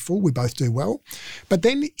classes are full, we both do well. But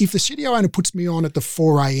then if the studio owner puts me on at the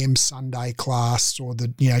 4 a.m. Sunday class or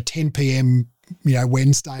the 10 p.m.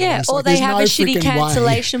 Wednesday, yeah, or they have a shitty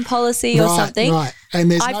cancellation policy or something. Right,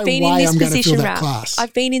 and there's no way I'm going to fill that class.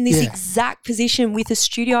 I've been in this exact position with a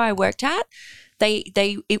studio I worked at.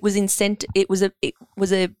 It was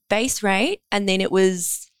a base rate, and then it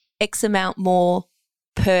was X amount more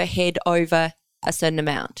per head over a certain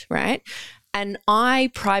amount, right? And I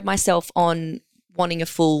pride myself on wanting a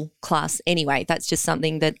full class anyway. That's just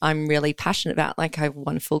something that I'm really passionate about. Like, I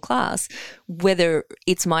want a full class, whether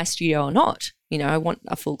it's my studio or not. I want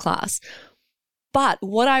a full class. But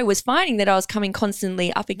what I was finding that I was coming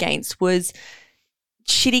constantly up against was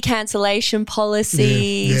shitty cancellation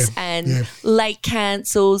policies and late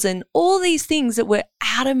cancels and all these things that were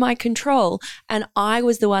out of my control, and I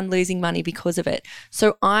was the one losing money because of it.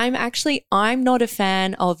 So I'm not a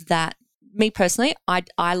fan of that. Me personally,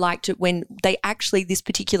 I liked it when they actually, this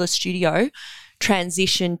particular studio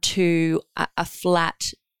transitioned to a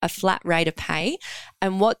flat rate of pay,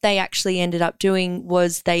 and what they actually ended up doing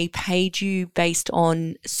was they paid you based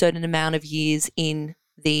on a certain amount of years in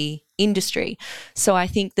the industry. So I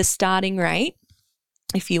think the starting rate,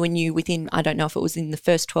 if you were new within, I don't know if it was in the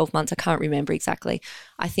first 12 months, I can't remember exactly,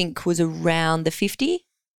 I think was around the 50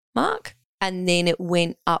 mark. And then it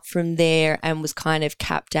went up from there and was kind of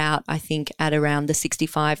capped out, I think, at around the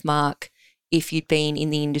 65 mark if you'd been in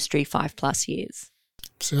the industry 5+ years.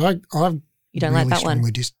 So I you don't really like that one?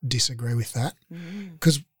 strongly disagree with that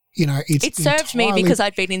because it served me because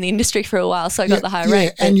I'd been in the industry for a while, so I got the higher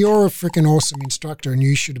rate. And you're a freaking awesome instructor and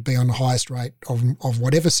you should be on the highest rate of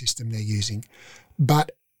whatever system they're using.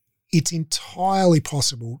 But it's entirely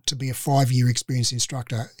possible to be a 5-year experienced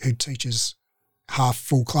instructor who teaches half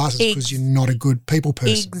full classes because you're not a good people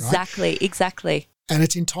person. Exactly. And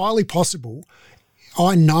it's entirely possible.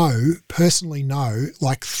 I personally know,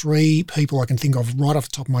 like 3 people I can think of right off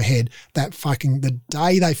the top of my head that the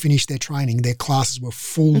day they finished their training, their classes were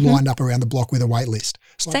full lined up around the block with a wait list.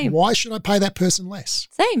 It's like, why should I pay that person less?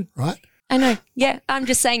 Same. Right? I know. Yeah. I'm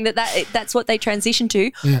just saying that's what they transitioned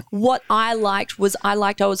to. Yeah. What I liked was I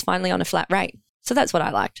was finally on a flat rate. So that's what I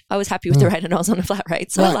liked. I was happy with the rate and I was on a flat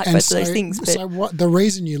rate. So I like both of those things. But so the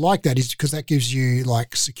reason you like that is because that gives you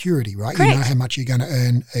like security, right? Correct. You know how much you're going to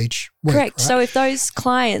earn each week. Correct. Right? So if those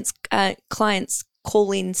clients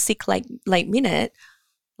call in sick last minute,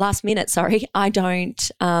 I don't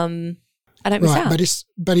miss out.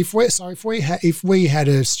 But if we had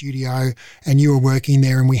a studio and you were working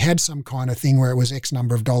there and we had some kind of thing where it was X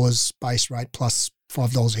number of dollars base rate plus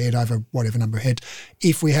 $5 a head over whatever number of heads,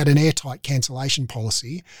 if we had an airtight cancellation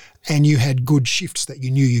policy and you had good shifts that you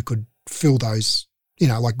knew you could fill those,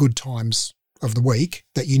 like good times of the week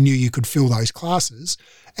that you knew you could fill those classes,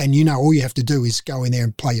 and all you have to do is go in there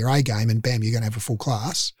and play your A game and bam, you're going to have a full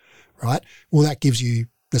class, right? Well, that gives you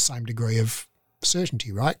the same degree of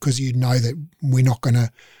certainty, right? Because you know that we're not going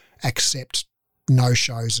to accept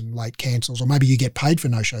no-shows and late cancels, or maybe you get paid for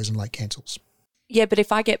no-shows and late cancels. Yeah, but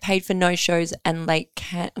if I get paid for no-shows and late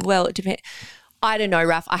well, it depends. I don't know,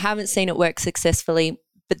 Raf. I haven't seen it work successfully,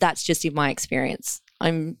 but that's just in my experience.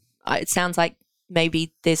 It sounds like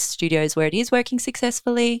maybe there's studios where it is working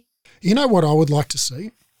successfully. You know what I would like to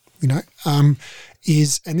see,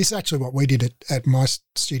 is, and this is actually what we did at my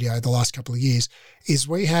studio the last couple of years, is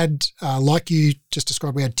we had, like you just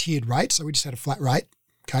described, we had tiered rates. So we just had a flat rate.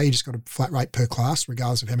 Okay, you just got a flat rate per class,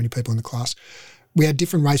 regardless of how many people in the class. We had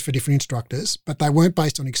different rates for different instructors, but they weren't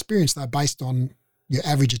based on experience. They were based on your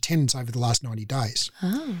average attendance over the last 90 days.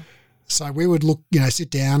 Oh. So we would look, sit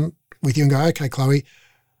down with you and go, okay, Chloe,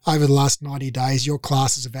 over the last 90 days, your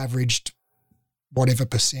classes have averaged whatever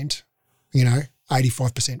percent,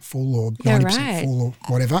 85% full or 90% full or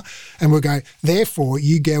whatever. And we'll go, therefore,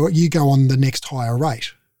 you go on the next higher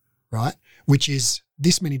rate, right, which is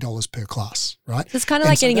this many dollars per class, right? It's kind of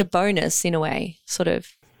like getting a bonus in a way, sort of.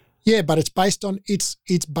 Yeah, but it's based on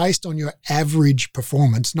your average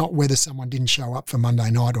performance, not whether someone didn't show up for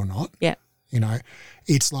Monday night or not. Yeah.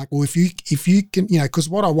 It's like, well, if you can, because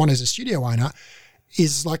what I want as a studio owner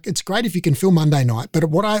is like, it's great if you can fill Monday night, but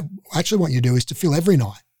what I actually want you to do is to fill every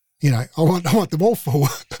night. I want them all full.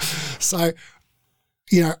 So,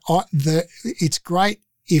 it's great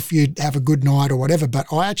if you have a good night or whatever, but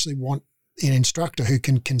I actually want an instructor who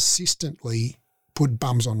can consistently put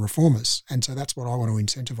bums on reformers. And so that's what I want to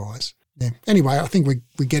incentivize. Yeah. Anyway, I think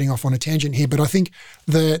we're getting off on a tangent here, but I think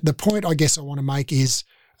the point I guess I want to make is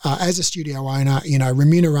as a studio owner,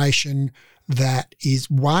 remuneration that is,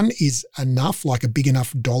 one, is enough, like a big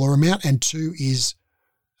enough dollar amount, and two is,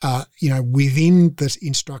 within the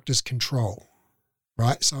instructor's control,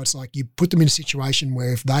 right? So it's like you put them in a situation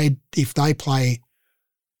where if they play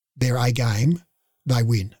their A game, they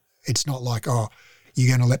win. It's not like, oh, you're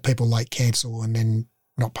going to let people late cancel and then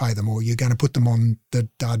not pay them, or you're going to put them on the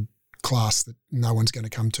dud class that no one's going to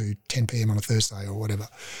come to 10 p.m. on a Thursday or whatever.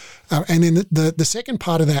 And then the second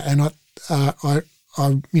part of that, and I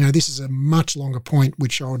this is a much longer point,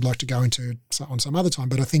 which I would like to go into on some other time,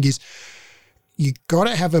 but I think is you got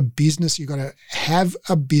to have a business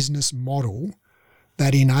model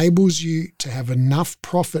that enables you to have enough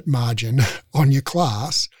profit margin on your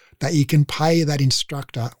class that you can pay that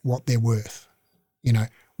instructor what they're worth. I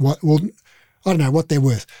don't know what they're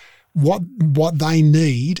worth, what they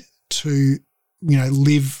need to,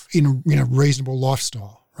 live in a reasonable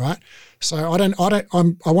lifestyle, right? So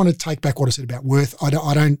I want to take back what I said about worth.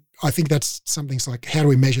 I think that's something like, how do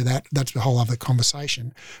we measure that? That's a whole other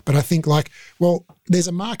conversation. But I think there's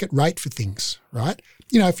a market rate for things, right?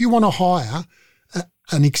 If you want to hire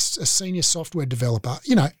a senior software developer,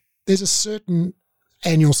 there's a certain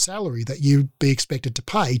annual salary that you'd be expected to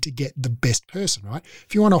pay to get the best person, right?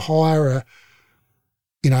 If you want to hire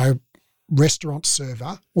a, restaurant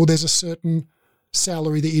server, well, there's a certain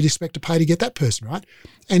salary that you'd expect to pay to get that person, right?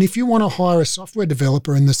 And if you want to hire a software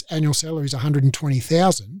developer and this annual salary is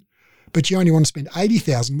 $120,000, but you only want to spend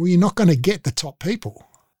 $80,000, well, you're not going to get the top people,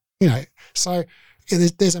 So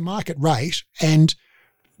there's a market rate, and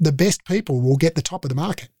the best people will get the top of the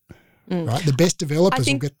market. Right, the best developers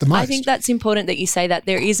will get the most. I think that's important that you say that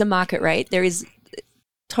there is a market rate. There is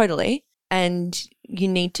totally, and you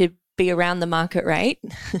need to be around the market rate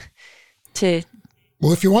to.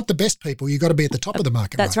 Well, if you want the best people, you've got to be at the top of the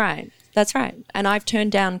market. That's right. That's right. And I've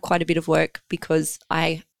turned down quite a bit of work because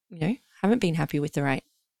I, haven't been happy with the rate.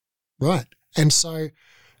 Right, and so,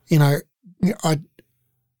 I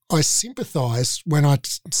sympathise when I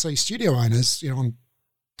see studio owners, on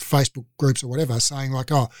Facebook groups or whatever, saying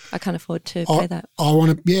like, oh, I can't afford to pay that. I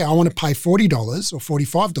want to pay $40 or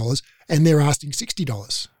 $45, and they're asking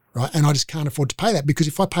 $60, right? And I just can't afford to pay that, because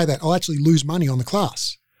if I pay that, I'll actually lose money on the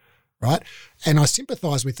class, right? And I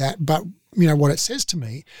sympathise with that, but what it says to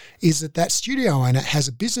me is that studio owner has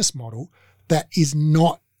a business model that is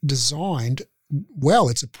not designed well.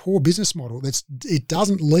 It's a poor business model. They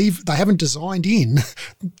haven't designed in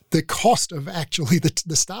the cost of actually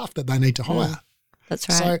the staff that they need to hire. That's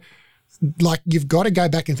right. So, you've got to go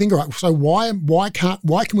back and think, all right, so why can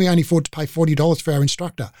we only afford to pay $40 for our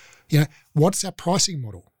instructor? What's our pricing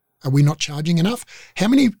model? Are we not charging enough? How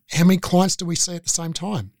many clients do we see at the same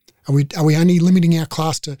time? Are we only limiting our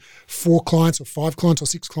class to 4 clients or 5 clients or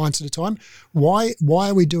 6 clients at a time? Why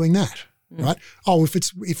are we doing that? Right? Oh,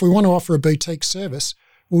 if we want to offer a boutique service,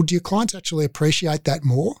 well, do your clients actually appreciate that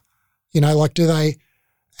more? Do they?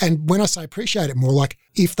 And when I say appreciate it more,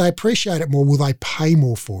 if they appreciate it more, will they pay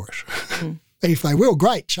more for it? And if they will,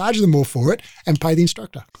 great, charge them more for it and pay the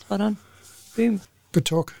instructor. Spot on. Boom. Good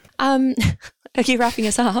talk. Are you wrapping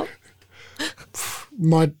us up?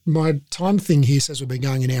 My time thing here says we've been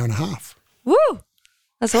going an hour and a half. Woo!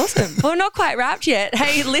 That's awesome. Well, we're not quite wrapped yet.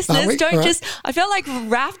 Hey, listeners, don't right. just – I felt like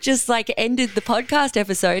Raph just like ended the podcast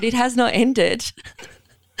episode. It has not ended.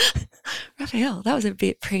 Raphael, that was a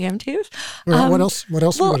bit preemptive. All right, what else? What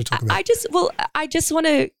else we got to talk about?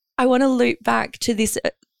 I want to loop back to this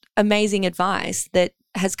amazing advice that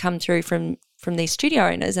has come through from these studio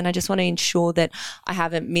owners, and I just want to ensure that I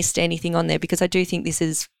haven't missed anything on there because I do think this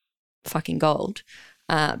is fucking gold,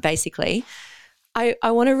 basically. I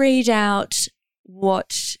want to read out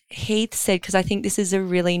what Heath said because I think this is a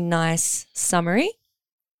really nice summary.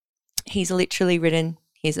 He's literally written,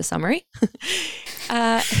 here's a summary.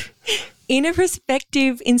 In a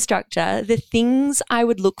prospective instructor, the things I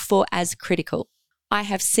would look for as critical. I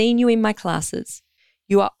have seen you in my classes.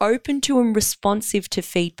 You are open to and responsive to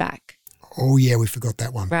feedback. Oh, yeah, we forgot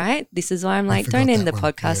that one. Right? This is why I'm like, don't end the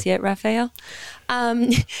podcast yet, Raphael.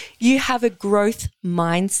 You have a growth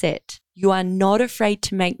mindset. You are not afraid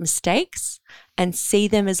to make mistakes and see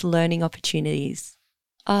them as learning opportunities.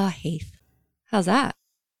 Oh, Heath, how's that?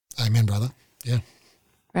 Amen, brother. Yeah.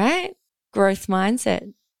 Right? Growth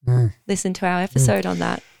mindset. Listen to our episode on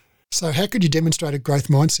that. So how could you demonstrate a growth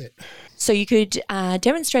mindset? So you could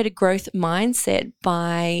demonstrate a growth mindset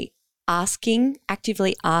by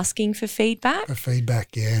actively asking for feedback. For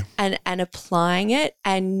feedback, yeah. And applying it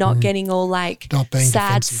and not getting all like sad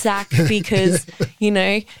defensive. sack because,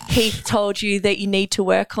 Heath told you that you need to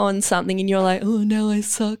work on something and you're like, oh, now I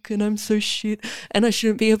suck and I'm so shit and I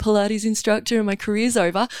shouldn't be a Pilates instructor and my career's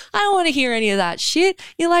over. I don't want to hear any of that shit.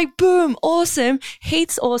 You're like, boom, awesome.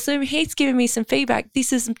 Heath's awesome. Heath's giving me some feedback.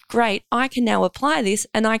 This is great. I can now apply this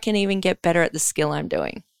and I can even get better at the skill I'm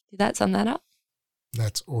doing. Did that sum that up?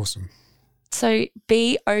 That's awesome. So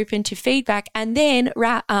be open to feedback and then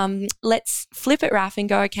let's flip it, Raph, and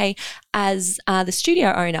go, okay, as the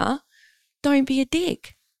studio owner, don't be a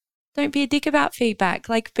dick. Don't be a dick about feedback.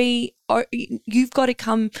 Like you've got to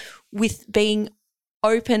come with being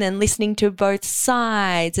open and listening to both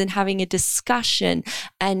sides and having a discussion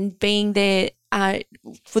and being there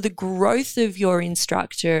for the growth of your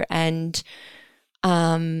instructor and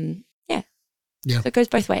So it goes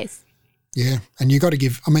both ways. Yeah, and you got to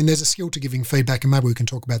give. I mean, there's a skill to giving feedback, and maybe we can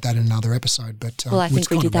talk about that in another episode. But I think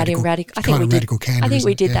we did that in radical. I think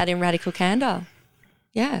we did that in radical candor.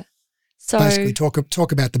 Yeah. So basically,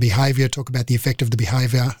 talk about the behaviour, talk about the effect of the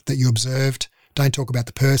behaviour that you observed. Don't talk about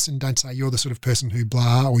the person. Don't say you're the sort of person who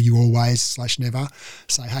blah or you always / never.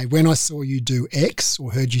 Say, hey, when I saw you do X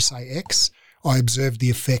or heard you say X, I observed the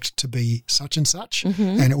effect to be such and such,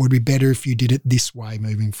 and it would be better if you did it this way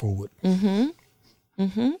moving forward.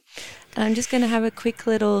 I'm just going to have a quick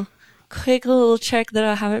little check that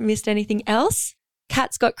I haven't missed anything else.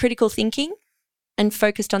 Kat's got critical thinking and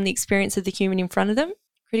focused on the experience of the human in front of them.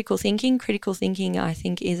 Critical thinking, I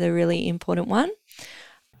think, is a really important one.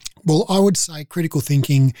 Well, I would say critical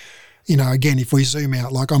thinking, again, if we zoom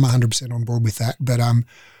out, like I'm 100% on board with that, but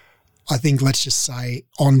I think let's just say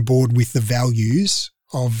on board with the values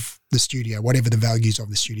of the studio, whatever the values of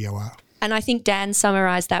the studio are. And I think Dan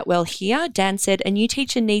summarised that well here. Dan said, a new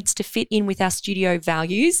teacher needs to fit in with our studio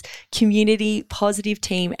values, community, positive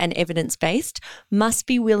team and evidence-based, must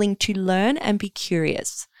be willing to learn and be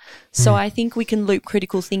curious. So I think we can loop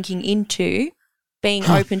critical thinking into being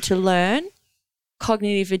open to learn,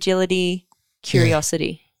 cognitive agility,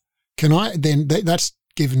 curiosity. Can I then,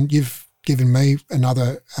 you've given me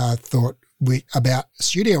another thought about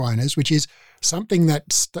studio owners, which is something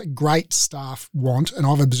that great staff want, and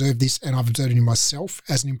I've observed this and I've observed it in myself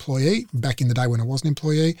as an employee back in the day when I was an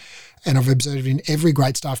employee, and I've observed it in every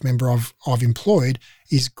great staff member I've employed,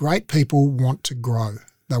 is great people want to grow.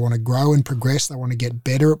 They want to grow and progress. They want to get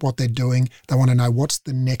better at what they're doing. They want to know what's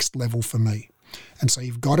the next level for me. And so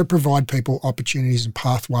you've got to provide people opportunities and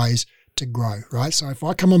pathways to grow, right? So if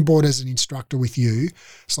I come on board as an instructor with you,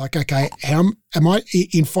 it's like, okay, am I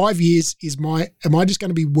in 5 years, am I just going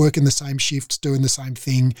to be working the same shifts, doing the same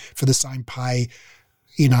thing for the same pay,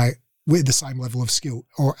 with the same level of skill?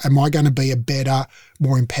 Or am I going to be a better,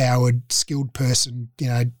 more empowered, skilled person,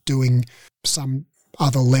 doing some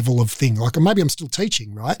other level of thing? Like maybe I'm still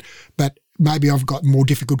teaching, right? But maybe I've got more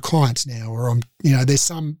difficult clients now, or there's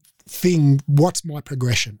some thing, what's my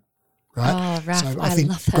progression? Right. Oh, Raph, so I think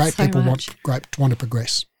love that great so people much. want to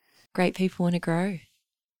progress. Great people want to grow.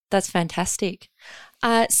 That's fantastic.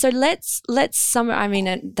 So let's summarize. I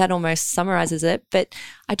mean, that almost summarizes it, but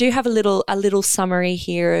I do have a little summary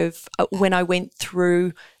here of when I went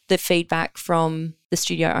through the feedback from the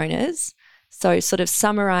studio owners. So sort of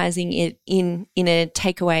summarizing it in a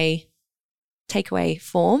takeaway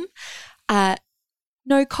form.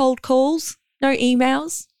 No cold calls. no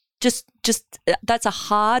emails. Just that's a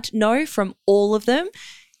hard no from all of them.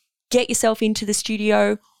 Get yourself into the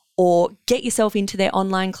studio or get yourself into their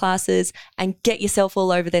online classes and get yourself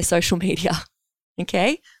all over their social media.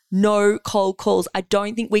 Okay? No cold calls. I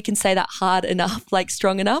don't think we can say that hard enough, like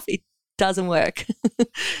strong enough. It doesn't work.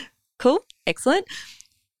 Cool? Excellent.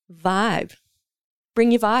 Vibe.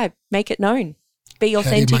 Bring your vibe. Make it known. Be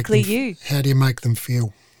authentically you. How do you make them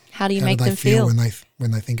feel? How do you make them feel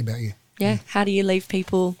when they think about you? Yeah. How do you leave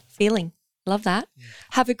people feeling? Love that. Yeah.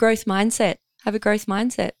 Have a growth mindset. Have a growth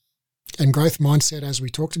mindset. And growth mindset, as we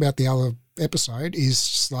talked about the other episode,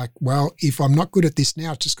 is like, well, if I'm not good at this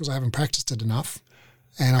now, it's just because I haven't practiced it enough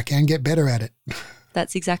and I can get better at it.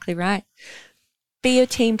 That's exactly right. Be a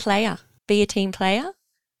team player. Be a team player.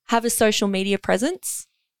 Have a social media presence.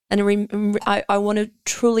 And I want to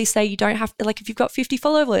truly say you don't have – like if you've got 50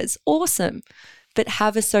 followers, awesome. But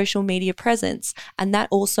have a social media presence. And that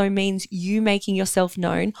also means you making yourself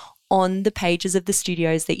known on the pages of the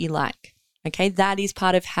studios that you like. Okay, that is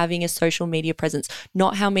part of having a social media presence.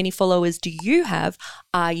 Not how many followers do you have,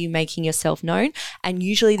 are you making yourself known? And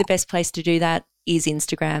usually the best place to do that is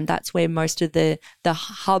Instagram. That's where most of the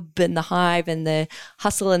hub and the hive and the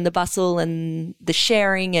hustle and the bustle and the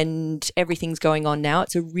sharing and everything's going on now.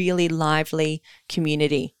 It's a really lively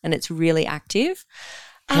community and it's really active.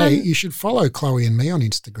 Hey, you should follow Chloe and me on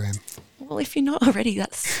Instagram. Well, if you're not already,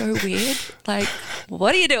 that's so weird. Like,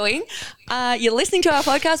 what are you doing? You're listening to our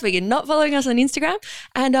podcast, but you're not following us on Instagram.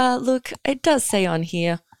 And look, it does say on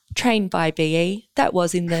here, trained by BE. That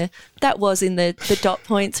was in the dot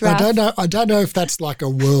points, Raph. I don't know if that's like a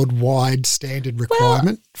worldwide standard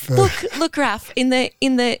requirement. Well, look, Raph, in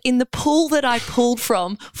the pool that I pulled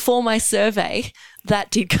from for my survey,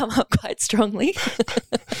 that did come up quite strongly.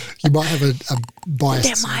 You might have a bias.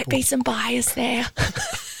 There might be some bias there.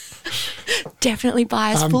 Definitely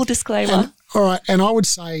bias, full disclaimer. All right. And I would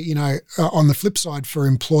say, on the flip side for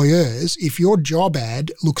employers, if your job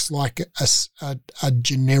ad looks like a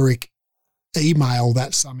generic email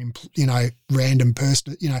that some, random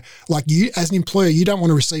person, like you as an employer, you don't want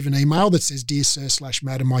to receive an email that says, "Dear Sir /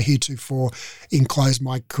 Madam, I heretofore enclose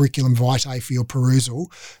my curriculum vitae for your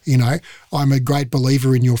perusal. I'm a great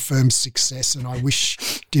believer in your firm's success and I wish,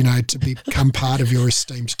 to become part of your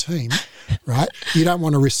esteemed team," right? You don't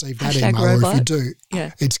want to receive that email, robot. Or if you do,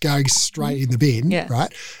 it's going straight in the bin,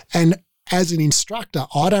 right? And as an instructor,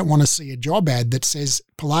 I don't want to see a job ad that says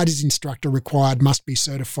Pilates instructor required, must be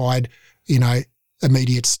certified,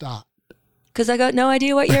 immediate start. Because I got no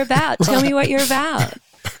idea what you're about. Right. Tell me what you're about.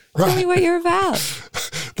 Right. Tell me what you're about.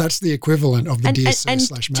 That's the equivalent of the Dear Sir / Madam.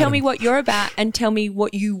 Tell me what you're about and tell me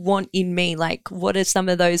what you want in me. Like, what are some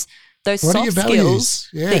of those soft skills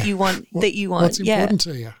that you want? What's important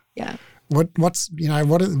to you? Yeah. What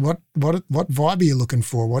vibe are you looking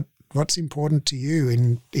for? What's important to you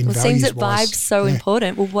in it seems that vibe's so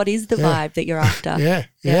important. Well, what is the vibe that you're after?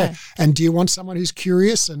 Yeah. And do you want someone who's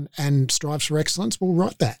curious and strives for excellence? Well,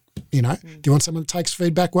 write that. Do you want someone that takes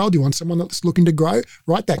feedback well? Do you want someone that's looking to grow?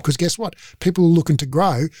 Write that, because guess what? People who are looking to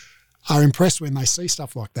grow are impressed when they see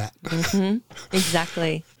stuff like that. Mm-hmm.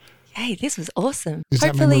 Exactly. Hey, this was awesome. Does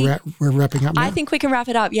Hopefully, that mean we're wrapping up now? I think we can wrap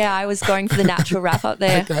it up. Yeah, I was going for the natural wrap up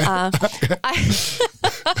there. Okay.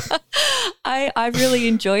 I really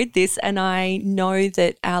enjoyed this and I know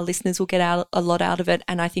that our listeners will get a lot out of it,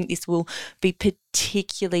 and I think this will be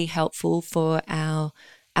particularly helpful for our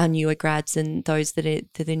newer grads and those that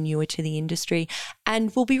are newer to the industry,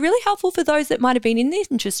 and will be really helpful for those that might have been in the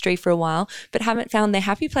industry for a while but haven't found their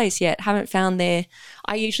happy place yet, haven't found their,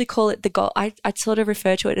 I usually call it I sort of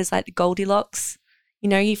refer to it as like the Goldilocks.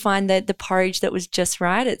 You find that the porridge that was just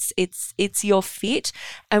right, it's your fit,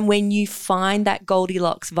 and when you find that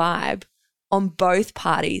Goldilocks vibe on both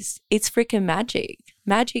parties, it's freaking magic.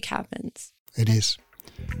 Magic happens. It is.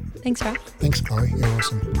 Thanks, Raph. Thanks, Chloe. You're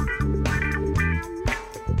awesome.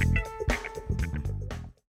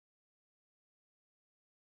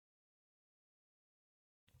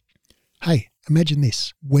 Hey, imagine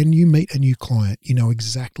this. When you meet a new client, you know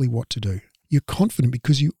exactly what to do. You're confident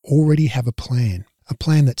because you already have a plan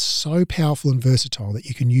that's so powerful and versatile that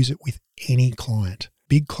you can use it with any client.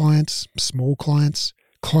 Big clients, small clients,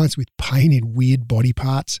 clients with pain in weird body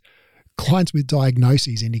parts, clients with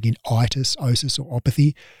diagnoses ending in itis, osis, or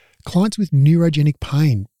opathy, clients with neurogenic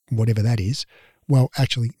pain, whatever that is. Well,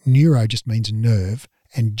 actually, neuro just means nerve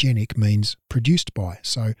and genic means produced by.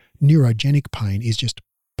 So neurogenic pain is just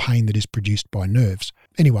pain that is produced by nerves.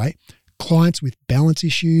 Anyway, clients with balance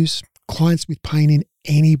issues, clients with pain in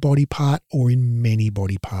any body part or in many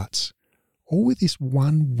body parts, all with this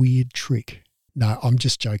one weird trick. No, I'm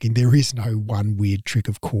just joking. There is no one weird trick,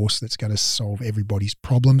 of course, that's going to solve everybody's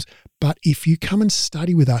problems. But if you come and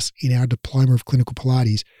study with us in our Diploma of Clinical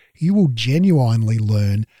Pilates, you will genuinely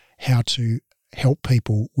learn how to help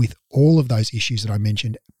people with all of those issues that I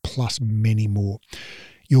mentioned, plus many more.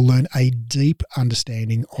 You'll learn a deep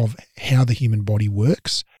understanding of how the human body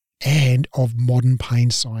works and of modern pain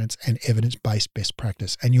science and evidence-based best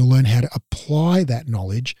practice. And you'll learn how to apply that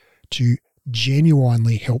knowledge to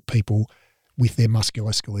genuinely help people with their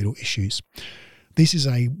musculoskeletal issues. This is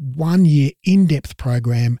a 1-year in-depth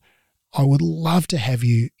program. I would love to have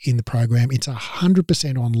you in the program. It's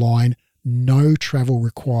 100% online, no travel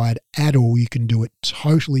required at all. You can do it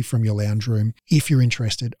totally from your lounge room. If you're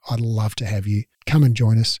interested, I'd love to have you. Come and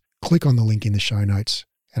join us. Click on the link in the show notes,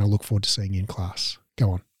 and I look forward to seeing you in class.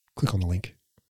 Go on, click on the link.